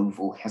single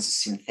oval has a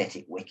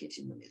synthetic wicket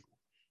in the middle.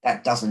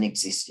 That doesn't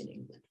exist in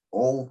England.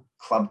 All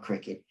club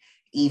cricket,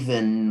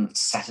 even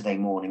Saturday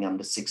morning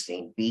under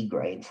 16 B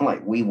grade,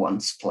 like we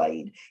once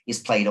played, is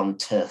played on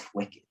turf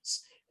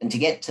wickets. And to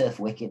get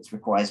turf wickets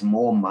requires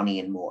more money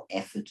and more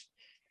effort,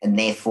 and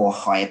therefore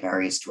higher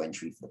barriers to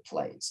entry for the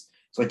players.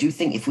 So I do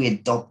think if we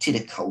adopted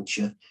a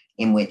culture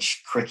in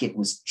which cricket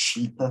was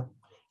cheaper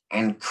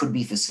and could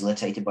be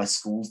facilitated by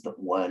schools that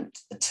weren't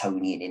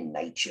Etonian in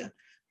nature,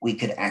 we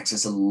could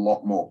access a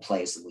lot more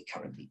players than we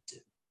currently do.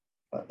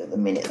 But at the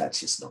minute, that's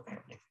just not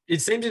happening.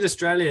 It seems in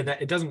Australia that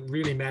it doesn't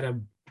really matter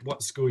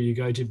what school you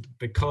go to,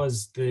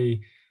 because the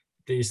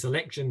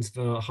selections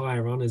for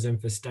higher honours and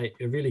for state,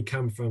 it really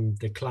come from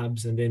the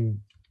clubs and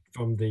then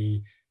from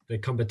the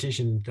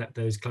competition that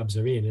those clubs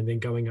are in, and then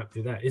going up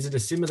to that. Is it a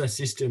similar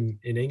system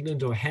in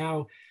England, or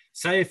how?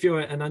 Say if you're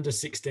an under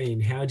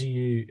 16,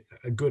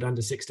 a good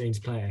under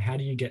 16s player, how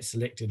do you get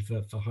selected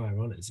for higher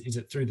honours? Is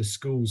it through the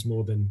schools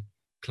more than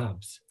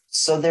clubs?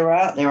 So there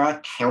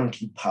are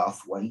county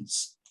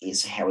pathways,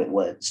 is how it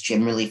works.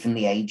 Generally from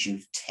the age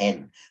of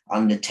 10,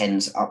 under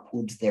 10s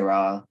upward, there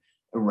are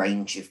a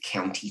range of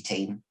county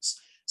teams.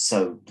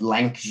 So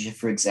Lancashire,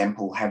 for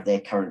example, have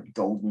their current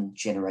golden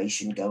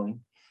generation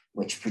going,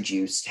 which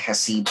produced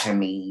Hasib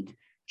Hamid,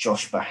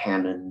 Josh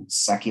Bohannon,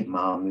 Saqib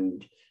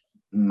Mahmood,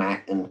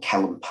 Matt and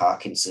Callum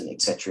Parkinson,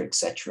 etc.,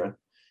 etc.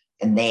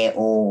 And they're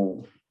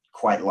all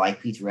quite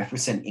likely to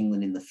represent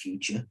England in the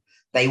future.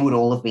 They would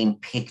all have been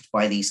picked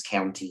by these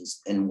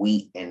counties and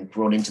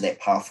brought into their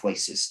pathway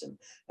system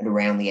at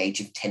around the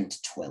age of 10 to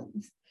 12.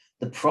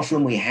 The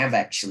problem we have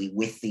actually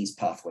with these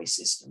pathway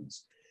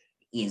systems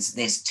is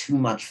there's too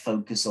much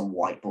focus on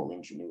white ball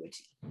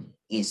ingenuity.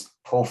 Is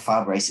Paul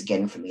Fabres,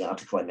 again from the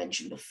article I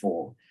mentioned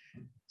before,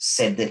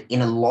 said that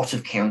in a lot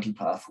of county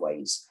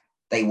pathways,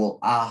 they will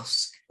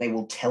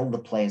tell the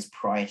players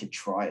prior to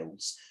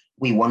trials,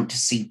 we want to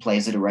see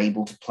players that are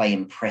able to play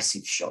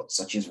impressive shots,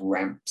 such as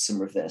ramps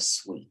and reverse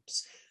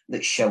sweeps,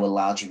 that show a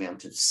large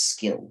amount of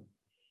skill.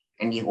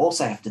 And you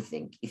also have to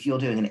think, if you're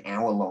doing an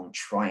hour-long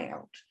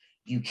tryout,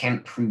 you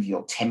can't prove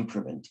your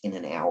temperament in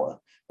an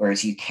hour,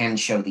 whereas you can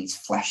show these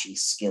flashy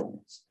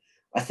skills.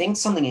 I think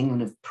something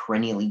England have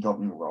perennially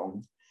gotten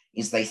wrong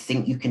is they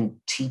think you can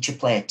teach a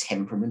player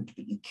temperament,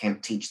 but you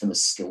can't teach them a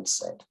skill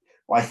set.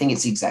 Well, I think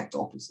it's the exact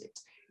opposite.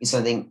 So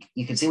I think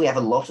you can see we have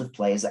a lot of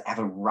players that have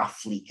a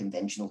roughly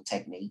conventional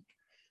technique.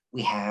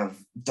 We have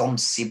Dom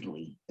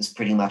Sibley as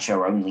pretty much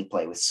our only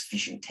player with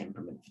sufficient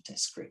temperament for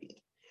Test cricket.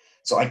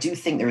 So I do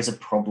think there is a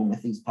problem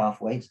with these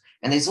pathways.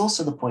 And there's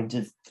also the point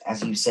of,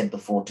 as you said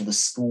before, do the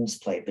schools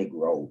play a big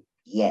role?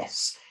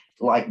 Yes.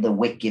 Like the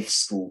Whitgift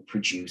School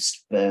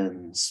produced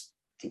Burns,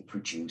 it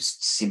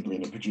produced Sibley,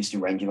 and it produced a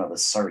range of other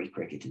Surrey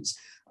cricketers.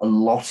 A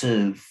lot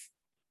of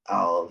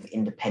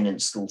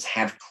independent schools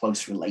have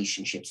close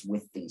relationships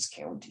with these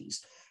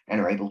counties and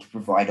are able to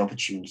provide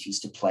opportunities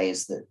to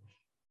players that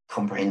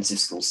comprehensive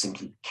schools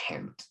simply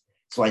can't.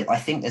 So I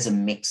think there's a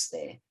mix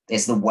there.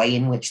 There's the way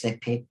in which they're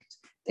picked.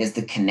 There's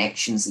the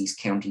connections these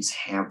counties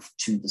have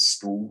to the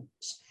schools.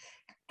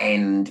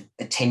 and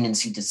a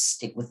tendency to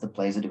stick with the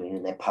players that have been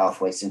in their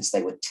pathway since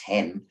they were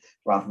 10,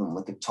 rather than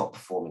look at top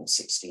performing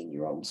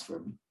 16-year-olds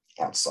from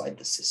outside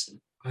the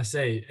system. I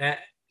see.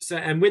 So,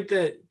 and with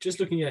just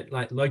looking at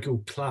like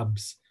local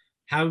clubs,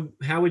 how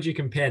would you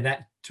compare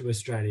that to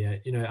Australia?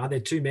 You know, are there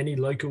too many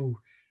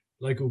local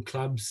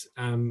clubs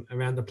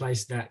around the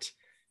place that,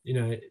 you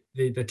know,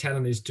 the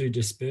talent is too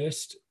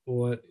dispersed,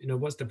 or, you know,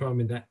 what's the problem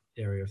in that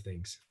area of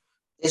things?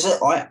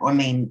 I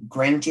mean,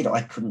 granted,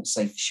 I couldn't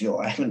say for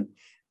sure. I haven't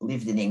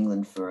lived in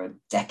England for a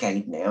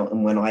decade now,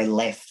 and when I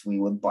left, we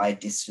were by a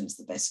distance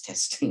the best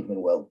test team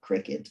in world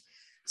cricket.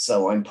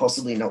 So I'm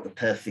possibly not the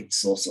perfect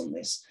source on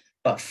this.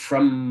 But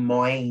from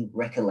my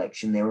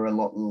recollection, there are a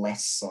lot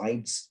less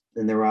sides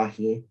than there are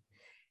here.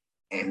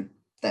 And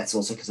that's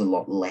also because a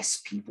lot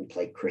less people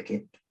play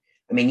cricket.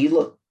 I mean, you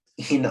look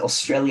in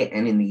Australia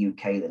and in the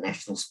UK, the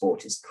national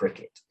sport is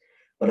cricket,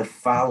 but a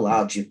far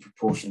larger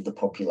proportion of the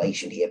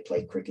population here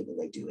play cricket than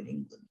they do in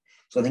England.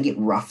 So I think it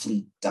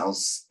roughly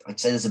does, I'd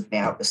say there's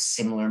about a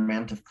similar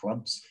amount of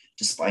clubs,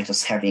 despite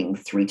us having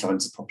 3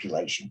 times the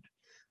population.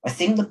 I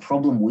think the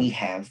problem we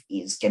have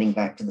is, getting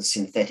back to the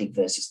synthetic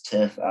versus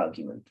turf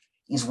argument,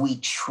 is we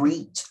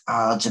treat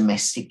our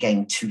domestic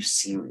game too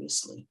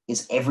seriously.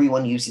 Is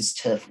everyone uses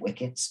turf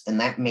wickets,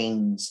 and that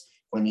means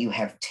when you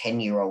have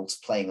 10-year-olds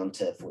playing on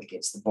turf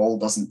wickets, the ball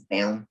doesn't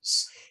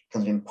bounce, it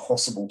becomes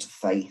impossible to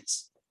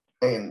face,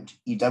 and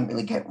you don't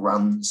really get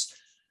runs,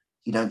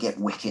 you don't get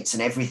wickets,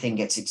 and everything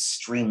gets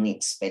extremely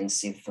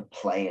expensive for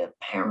player,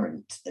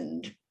 parent,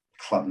 and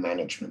club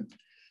management.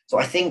 So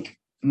I think,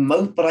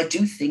 but I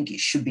do think it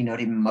should be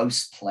noted,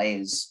 most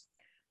players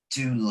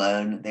do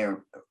learn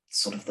their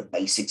sort of the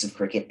basics of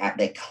cricket at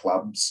their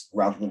clubs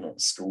rather than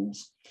at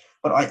schools.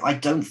 But I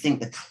don't think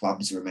the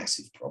clubs are a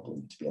massive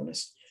problem, to be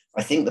honest.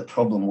 I think the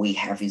problem we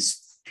have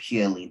is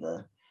purely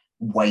the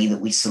way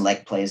that we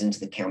select players into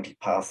the county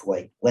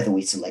pathway, whether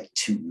we select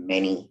too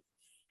many,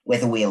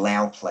 whether we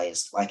allow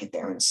players like a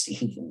Darren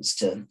Stevens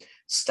to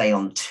stay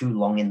on too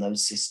long in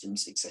those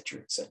systems, etc.,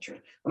 etc.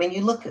 I mean,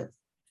 you look at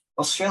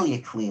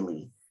Australia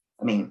clearly.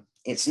 I mean,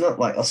 it's not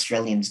like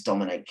Australians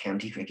dominate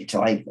county cricket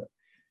either.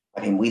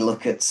 I mean, we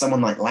look at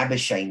someone like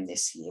Labuschagne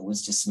this year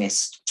was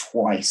dismissed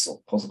twice or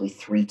possibly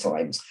 3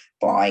 times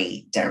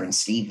by Darren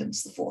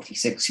Stevens, the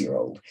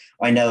 46-year-old.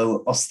 I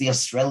know the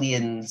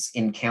Australians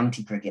in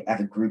county cricket have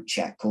a group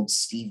chat called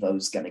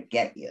Steve-O's Gonna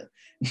Get You,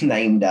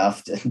 named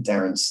after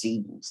Darren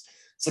Stevens.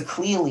 So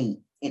clearly,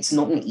 it's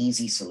not an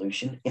easy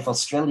solution. If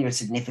Australia, a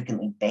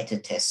significantly better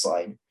test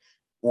side,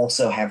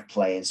 also have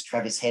players,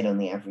 Travis Head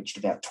only averaged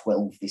about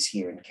 12 this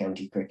year in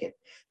county cricket.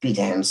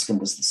 Peter Hanscom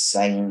was the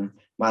same.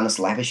 Marnus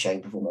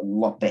Labuschagne performed a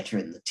lot better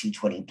in the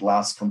T20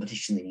 Blast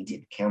competition than he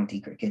did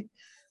county cricket.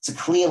 So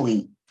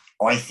clearly,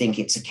 I think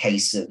it's a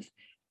case of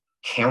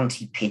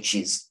county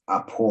pitches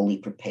are poorly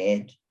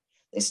prepared.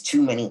 There's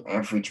too many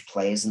average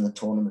players in the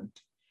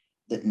tournament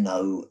that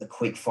know a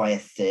quickfire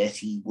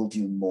 30 will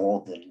do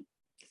more than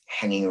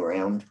hanging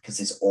around, because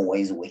there's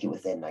always a wicket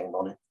with their name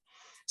on it.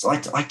 So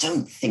I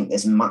don't think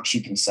there's much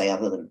you can say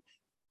other than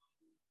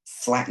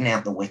flatten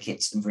out the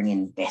wickets and bring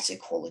in better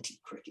quality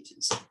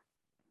cricketers.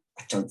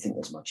 I don't think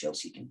there's much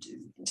else you can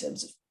do in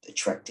terms of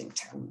attracting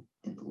talent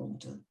in the long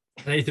term.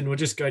 Nathan, we'll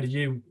just go to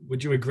you.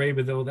 Would you agree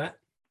with all that?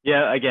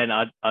 Yeah, again,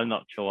 I'm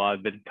not sure.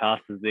 I've been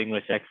cast as the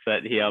English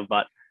expert here,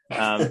 but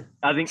I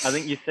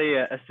think you see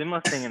a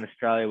similar thing in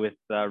Australia with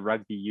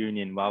rugby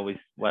union, while we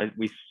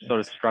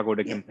sort of struggle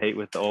to compete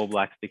with the All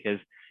Blacks because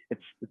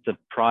it's a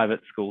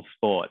private school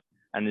sport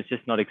and it's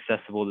just not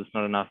accessible. There's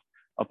not enough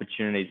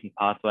opportunities and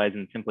pathways,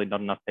 and simply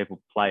not enough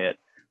people play it.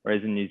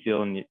 Whereas in New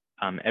Zealand,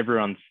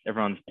 everyone's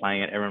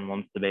playing it. Everyone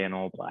wants to be an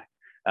All Black,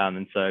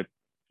 and so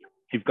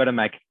you've got to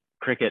make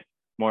cricket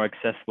more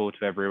accessible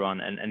to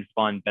everyone and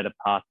find better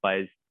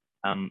pathways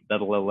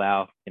that'll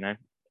allow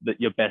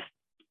your best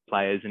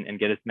players and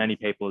get as many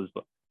people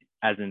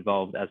as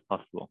involved as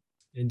possible.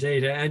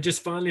 Indeed. And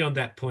just finally on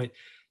that point,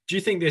 do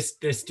you think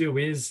there still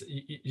is,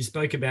 you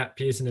spoke about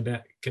Pearson,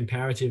 about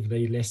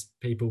comparatively less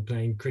people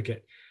playing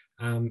cricket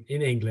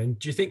in England.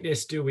 Do you think there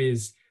still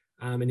is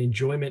an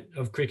enjoyment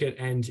of cricket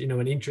and,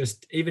 an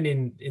interest even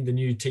in the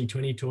new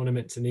T20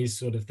 tournaments and these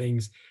sort of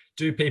things?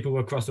 Do people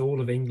across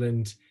all of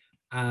England,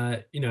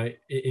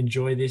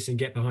 enjoy this and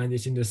get behind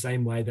this in the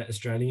same way that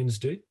Australians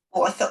do?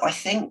 Well, I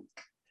think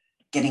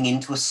getting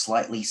into a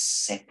slightly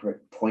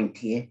separate point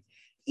here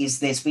is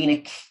there's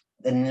been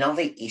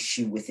another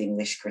issue with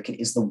English cricket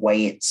is the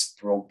way it's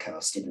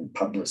broadcasted and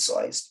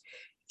publicised.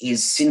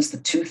 Is since the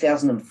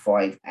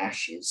 2005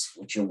 Ashes,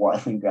 which are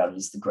widely regarded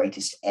as the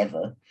greatest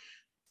ever,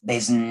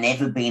 there's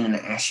never been an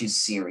Ashes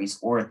series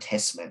or a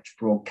test match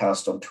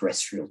broadcast on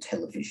terrestrial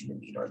television in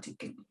the United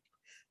Kingdom.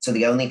 So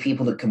the only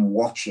people that can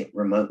watch it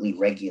remotely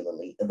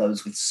regularly are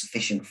those with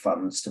sufficient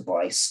funds to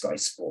buy Sky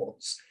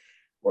Sports,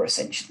 or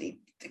essentially,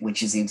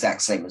 which is the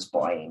exact same as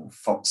buying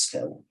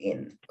Foxtel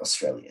in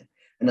Australia.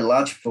 And a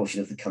large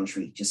proportion of the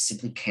country just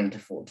simply can't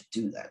afford to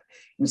do that.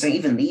 And so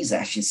even these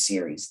Ashes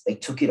series, they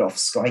took it off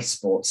Sky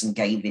Sports and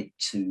gave it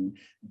to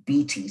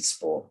BT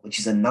Sport, which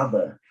is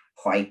another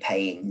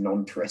high-paying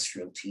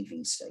non-terrestrial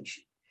TV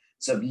station.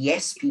 So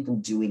yes, people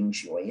do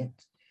enjoy it,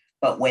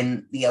 but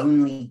when the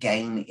only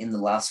game in the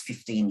last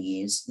 15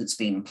 years that's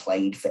been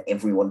played for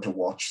everyone to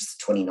watch is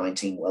the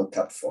 2019 World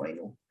Cup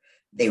final,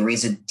 there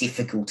is a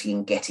difficulty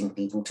in getting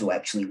people to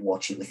actually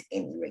watch it with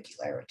any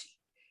regularity.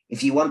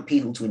 If you want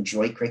people to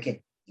enjoy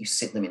cricket, you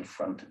sit them in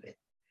front of it.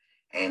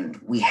 And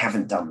we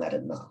haven't done that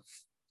enough.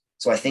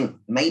 So I think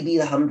maybe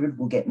the 100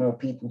 will get more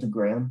people to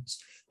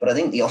grounds, but I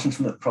think the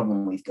ultimate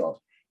problem we've got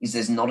is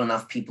there's not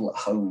enough people at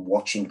home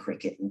watching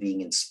cricket and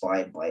being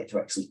inspired by it to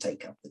actually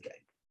take up the game.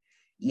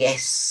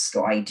 Yes,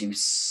 Sky do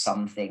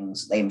some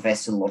things. They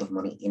invest a lot of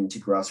money into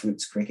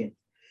grassroots cricket.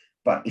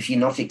 But if you're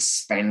not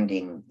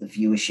expanding the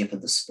viewership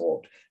of the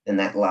sport, then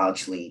that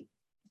largely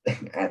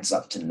adds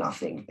up to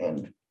nothing.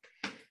 And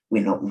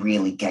we're not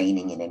really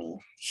gaining in any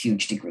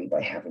huge degree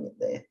by having it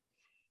there.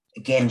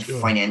 Again, Sure.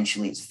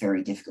 Financially, it's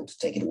very difficult to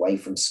take it away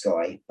from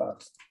Sky,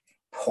 but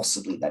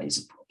possibly that is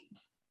a problem.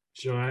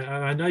 Sure.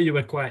 I know you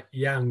were quite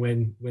young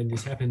when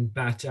this happened,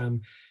 but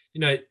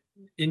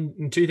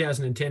in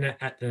 2010,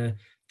 at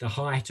the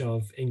height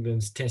of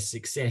England's Test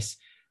success,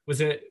 was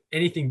there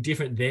anything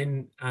different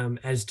then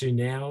as to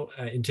now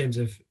in terms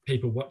of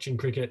people watching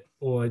cricket,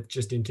 or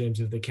just in terms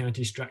of the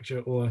county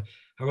structure, or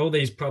are all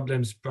these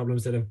problems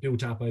that have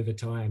built up over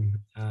time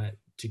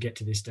to get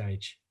to this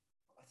stage?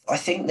 I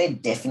think they're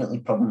definitely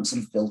problems that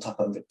have built up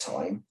over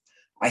time.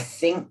 I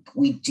think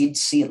we did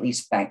see, at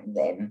least back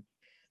then,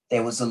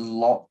 it was a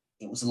lot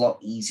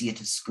easier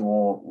to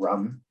score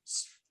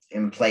runs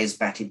and players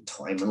batted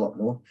time a lot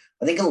more.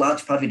 I think a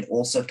large part of it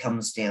also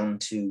comes down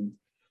to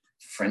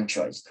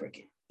franchise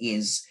cricket.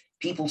 Is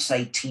people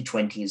say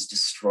T20 is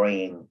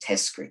destroying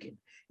Test cricket.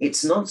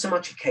 It's not so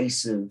much a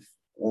case of,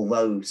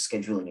 although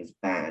scheduling is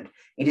bad,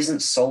 it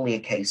isn't solely a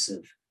case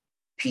of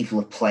people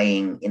are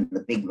playing in the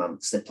big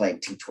months, they're playing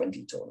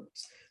T20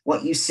 tournaments.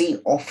 What you see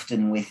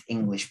often with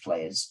English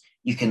players,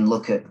 you can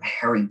look at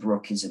Harry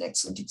Brook is an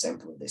excellent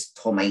example of this.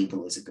 Tom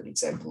Abel is a good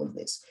example of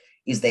this,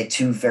 is they're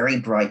two very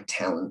bright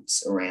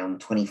talents around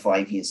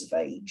 25 years of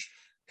age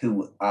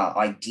who are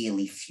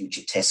ideally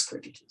future Test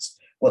cricketers.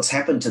 What's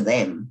happened to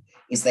them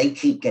is they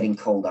keep getting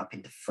called up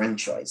into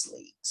franchise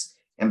leagues.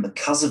 And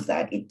because of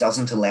that, it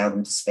doesn't allow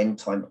them to spend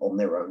time on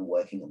their own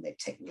working on their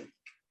technique.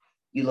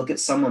 You look at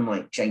someone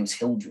like James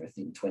Hildreth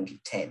in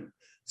 2010,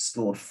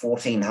 scored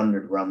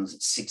 1,400 runs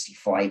at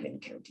 65 in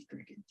county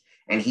cricket,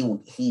 and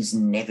he's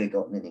never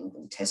gotten an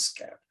England Test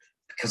cap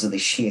because of the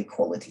sheer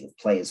quality of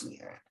players we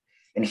had.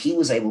 And he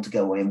was able to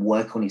go away and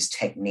work on his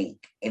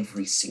technique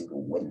every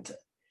single winter.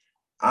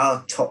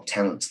 Our top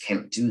talents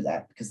can't do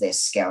that because they're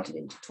scouted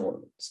into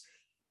tournaments.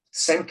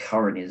 Sam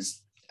Curran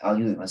is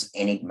arguably the most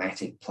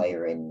enigmatic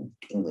player in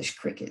English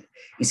cricket,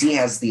 is he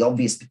has the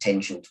obvious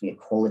potential to be a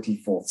quality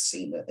fourth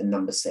seamer and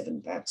number 7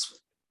 batsman.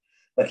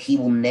 But he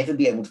will never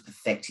be able to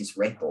perfect his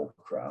red ball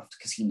craft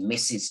because he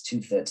misses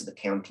 2/3 of the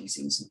county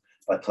season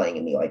by playing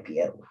in the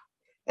IPL.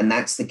 And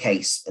that's the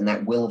case, and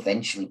that will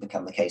eventually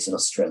become the case in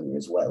Australia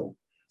as well.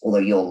 Although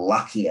you're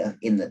luckier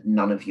in that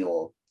none of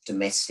your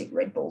domestic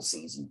red ball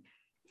season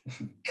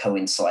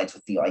coincides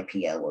with the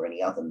IPL or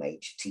any other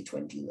major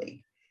T20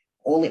 league.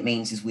 All it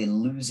means is we're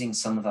losing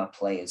some of our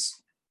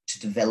players to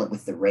develop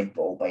with the red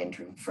ball by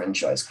entering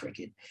franchise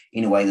cricket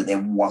in a way that there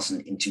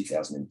wasn't in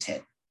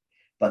 2010.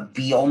 But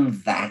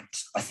beyond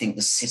that, I think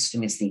the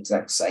system is the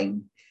exact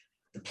same.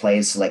 The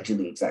players selected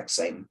the exact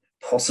same.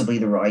 Possibly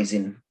the rise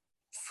in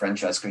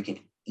franchise cricket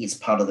is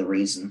part of the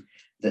reason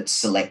that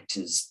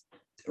selectors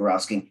are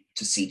asking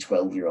to see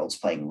 12-year-olds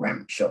playing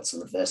ramp shots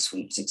and reverse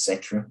sweeps,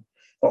 etc.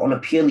 But on a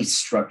purely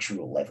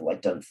structural level, I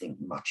don't think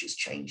much has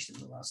changed in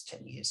the last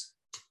 10 years.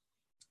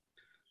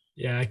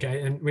 Yeah,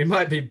 okay. And we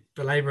might be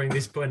belaboring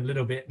this point a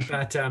little bit,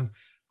 but I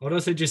would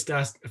also just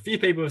ask, a few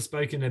people have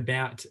spoken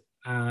about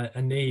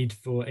a need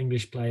for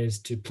English players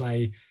to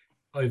play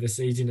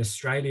overseas in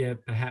Australia,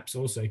 perhaps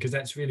also, because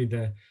that's really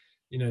the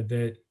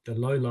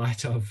low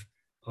light of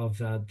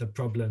the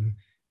problem.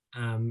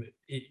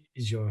 It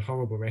is your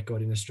horrible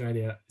record in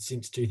Australia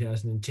since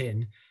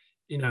 2010.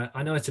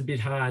 I know it's a bit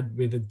hard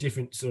with a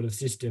different sort of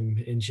system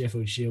in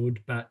Sheffield Shield,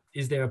 but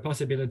is there a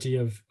possibility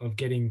of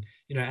getting,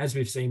 as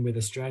we've seen with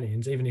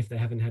Australians, even if they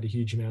haven't had a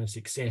huge amount of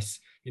success,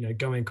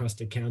 going across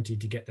to county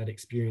to get that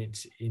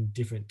experience in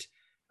different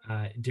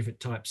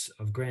types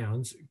of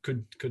grounds?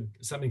 Could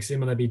something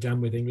similar be done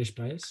with English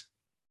players?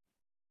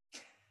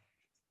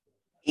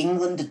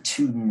 England are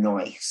too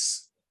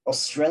nice.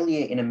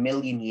 Australia in a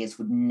million years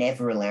would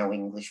never allow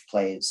English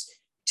players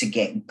to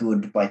get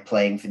good by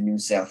playing for New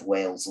South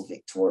Wales or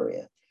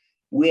Victoria.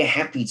 We're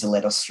happy to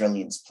let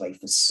Australians play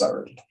for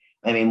Surrey.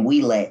 I mean,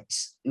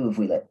 who have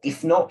we let?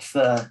 If not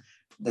for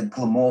the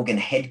Glamorgan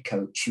head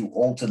coach who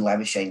altered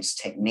Lavishane's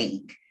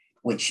technique,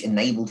 which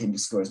enabled him to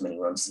score as many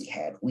runs as he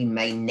had, we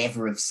may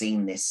never have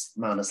seen this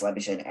Marnus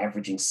Labuschagne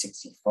averaging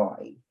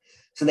 65.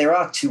 So there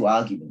are two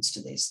arguments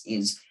to this,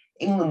 is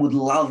England would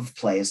love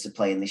players to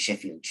play in the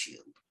Sheffield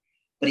Shield,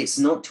 but it's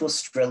not to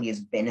Australia's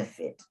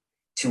benefit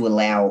to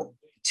allow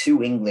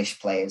 2 English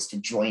players to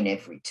join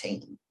every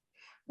team.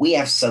 We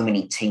have so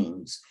many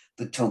teams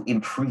that to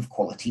improve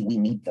quality, we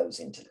need those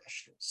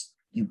internationals.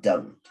 You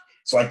don't.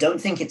 So I don't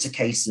think it's a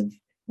case of,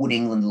 would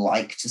England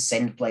like to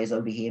send players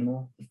over here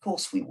more? Of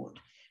course we would.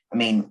 I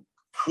mean,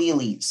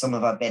 clearly some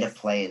of our better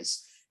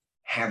players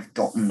have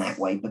gotten that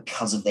way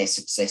because of their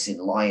success in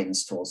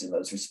Lions tours in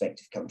those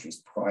respective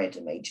countries prior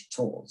to major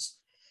tours.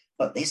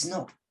 But there's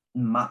not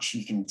much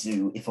you can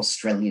do if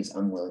Australia is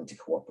unwilling to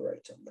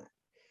cooperate on that.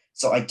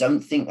 So I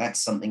don't think that's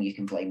something you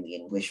can blame the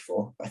English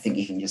for. I think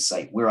you can just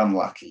say, we're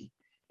unlucky.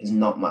 There's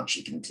not much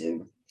you can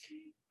do.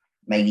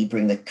 Maybe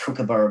bring the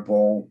Kookaburra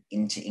ball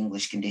into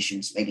English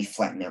conditions, maybe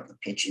flatten out the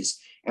pitches,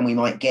 and we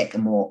might get a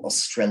more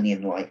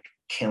Australian-like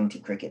county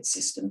cricket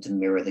system to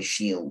mirror the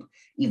Shield,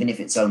 even if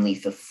it's only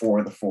for 4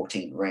 of the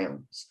 14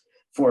 rounds.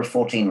 4 of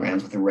 14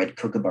 rounds with a red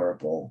Kookaburra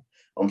ball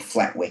on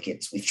flat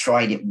wickets. We've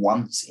tried it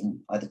once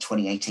in either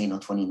 2018 or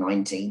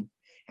 2019,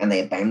 and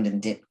they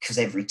abandoned it because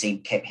every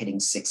team kept hitting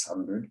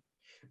 600.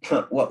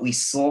 But what we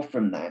saw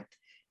from that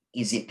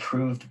is it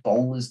proved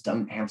bowlers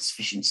don't have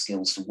sufficient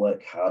skills to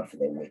work hard for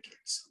their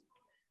wickets.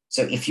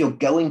 So if you're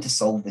going to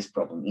solve this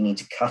problem, you need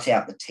to cut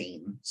out the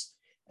teams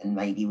and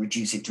maybe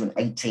reduce it to an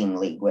 8-team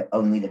league where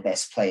only the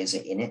best players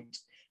are in it.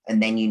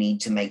 And then you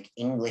need to make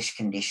English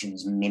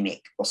conditions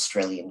mimic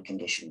Australian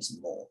conditions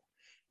more,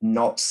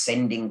 not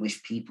send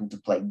English people to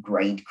play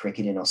grade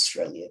cricket in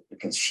Australia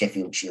because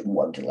Sheffield Shield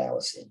won't allow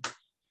us in.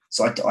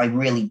 So I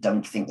really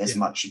don't think there's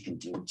much you can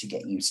do to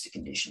get used to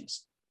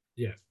conditions.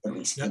 Yeah. At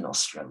least in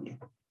Australia.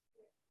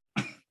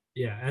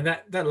 Yeah, and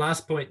that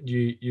last point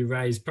you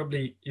raised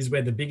probably is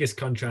where the biggest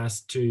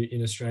contrast to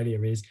in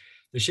Australia is.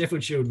 The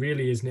Sheffield Shield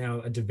really is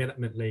now a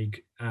development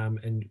league,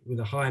 and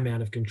with a high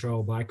amount of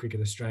control by Cricket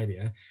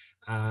Australia,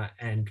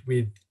 and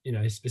with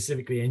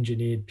specifically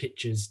engineered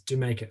pitches to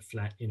make it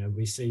flat.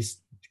 We see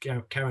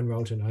Karen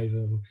Rolton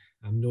Oval,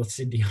 North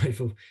Sydney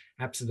Oval,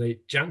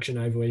 absolute Junction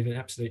Oval, even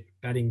absolute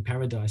batting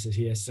paradises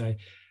here. So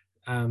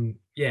and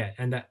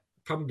that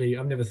probably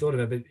I've never thought of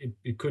it, but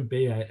it could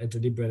be a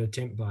deliberate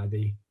attempt by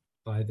the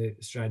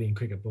Australian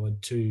Cricket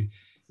Board to,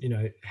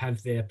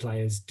 have their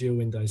players deal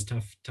in those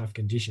tough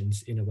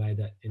conditions in a way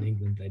that in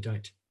England they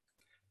don't.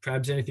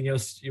 Prabs, anything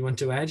else you want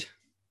to add?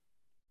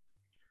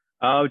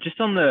 Just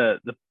on the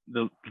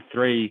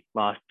 3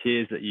 last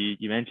tiers that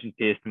you mentioned,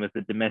 Pearson, with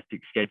the domestic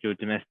schedule,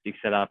 domestic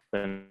setup,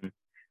 and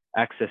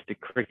access to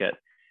cricket.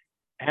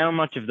 How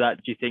much of that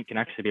do you think can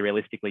actually be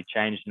realistically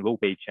changed and will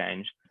be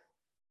changed?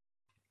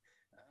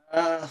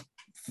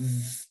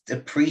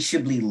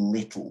 Appreciably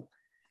little.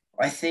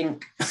 I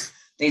think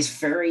there's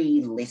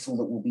very little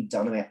that will be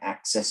done about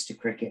access to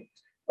cricket.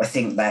 I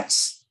think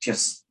that's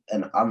just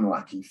an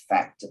unlucky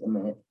fact at the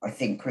minute. I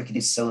think cricket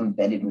is so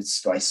embedded with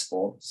Sky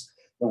Sports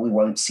that we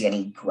won't see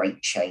any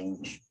great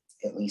change,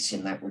 at least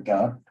in that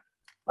regard.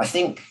 I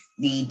think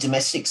the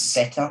domestic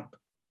setup,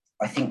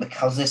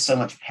 because there's so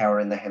much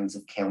power in the hands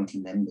of county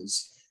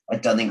members, I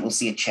don't think we'll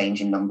see a change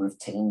in number of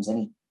teams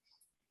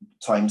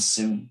anytime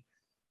soon.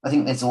 I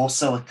think there's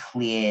also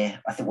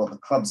the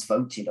clubs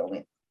voted on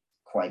it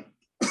quite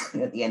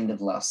at the end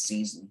of last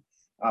season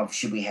of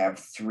should we have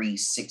 3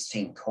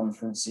 16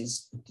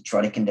 conferences to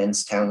try to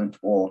condense talent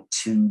or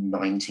 2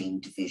 19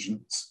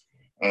 divisions.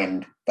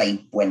 And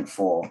they went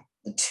for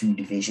the 2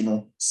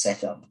 divisional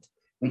setup,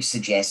 which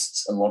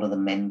suggests a lot of the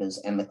members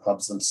and the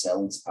clubs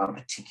themselves aren't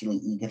particularly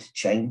eager to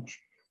change.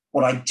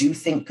 What I do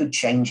think could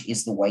change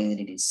is the way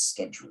that it is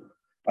scheduled.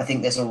 I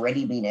think there's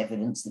already been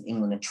evidence that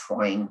England are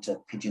trying to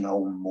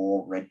pigeonhole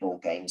more red ball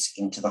games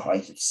into the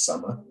height of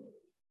summer.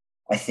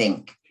 I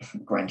think,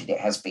 granted, it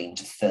has been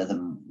to further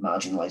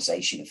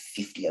marginalisation of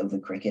 50 over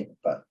cricket,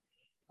 but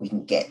we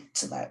can get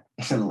to that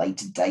at a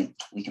later date.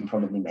 We can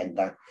probably mend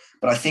that.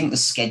 But I think the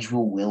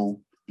schedule will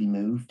be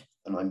moved,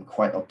 and I'm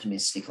quite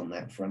optimistic on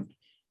that front.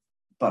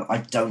 But I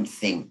don't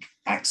think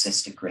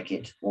access to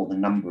cricket or the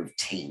number of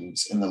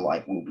teams and the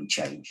like will be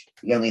changed.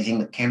 The only thing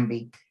that can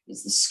be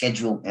is the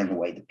schedule and the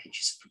way the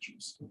pitches are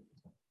produced.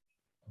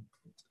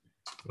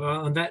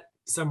 Well, on that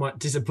somewhat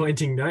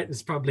disappointing note,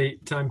 it's probably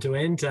time to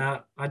end.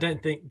 I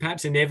don't think,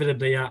 perhaps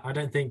inevitably, I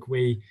don't think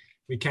we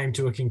came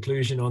to a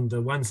conclusion on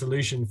the one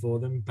solution for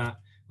them, but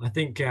I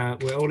think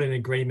we're all in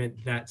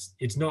agreement that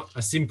it's not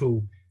a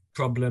simple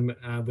problem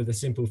with a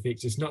simple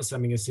fix. It's not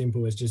something as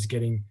simple as just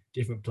getting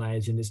different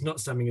players in. It's not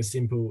something as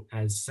simple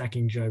as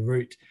sacking Joe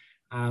Root,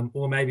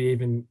 or maybe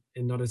even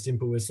not as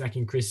simple as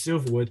sacking Chris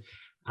Silverwood.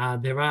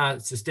 There are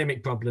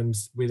systemic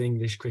problems with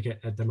English cricket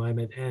at the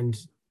moment, and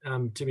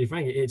to be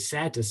frank, it's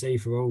sad to see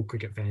for all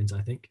cricket fans,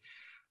 I think.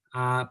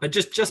 But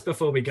just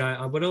before we go,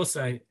 I would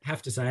also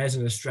have to say, as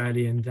an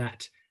Australian,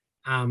 that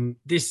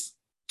this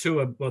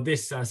tour, well,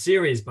 this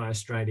series by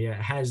Australia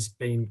has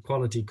been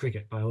quality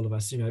cricket by all of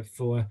us.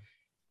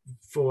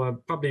 For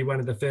probably one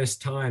of the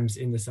first times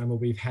in the summer,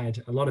 we've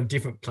had a lot of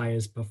different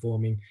players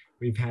performing.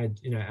 We've had,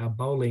 our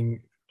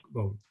bowling,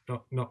 well,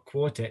 not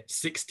quartet,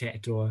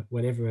 sextet or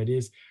whatever it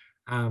is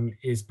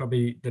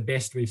probably the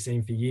best we've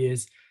seen for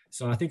years.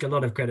 So I think a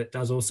lot of credit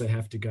does also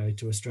have to go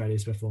to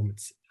Australia's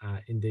performance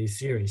in these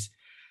series.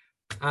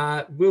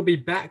 We'll be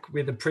back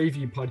with a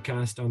preview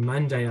podcast on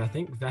Monday, I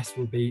think. Vas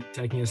will be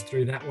taking us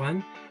through that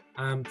one.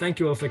 Thank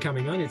you all for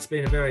coming on. It's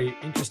been a very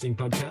interesting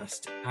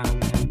podcast,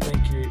 and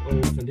thank you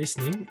all for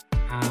listening.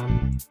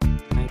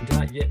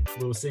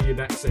 We'll see you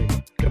back soon.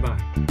 Goodbye.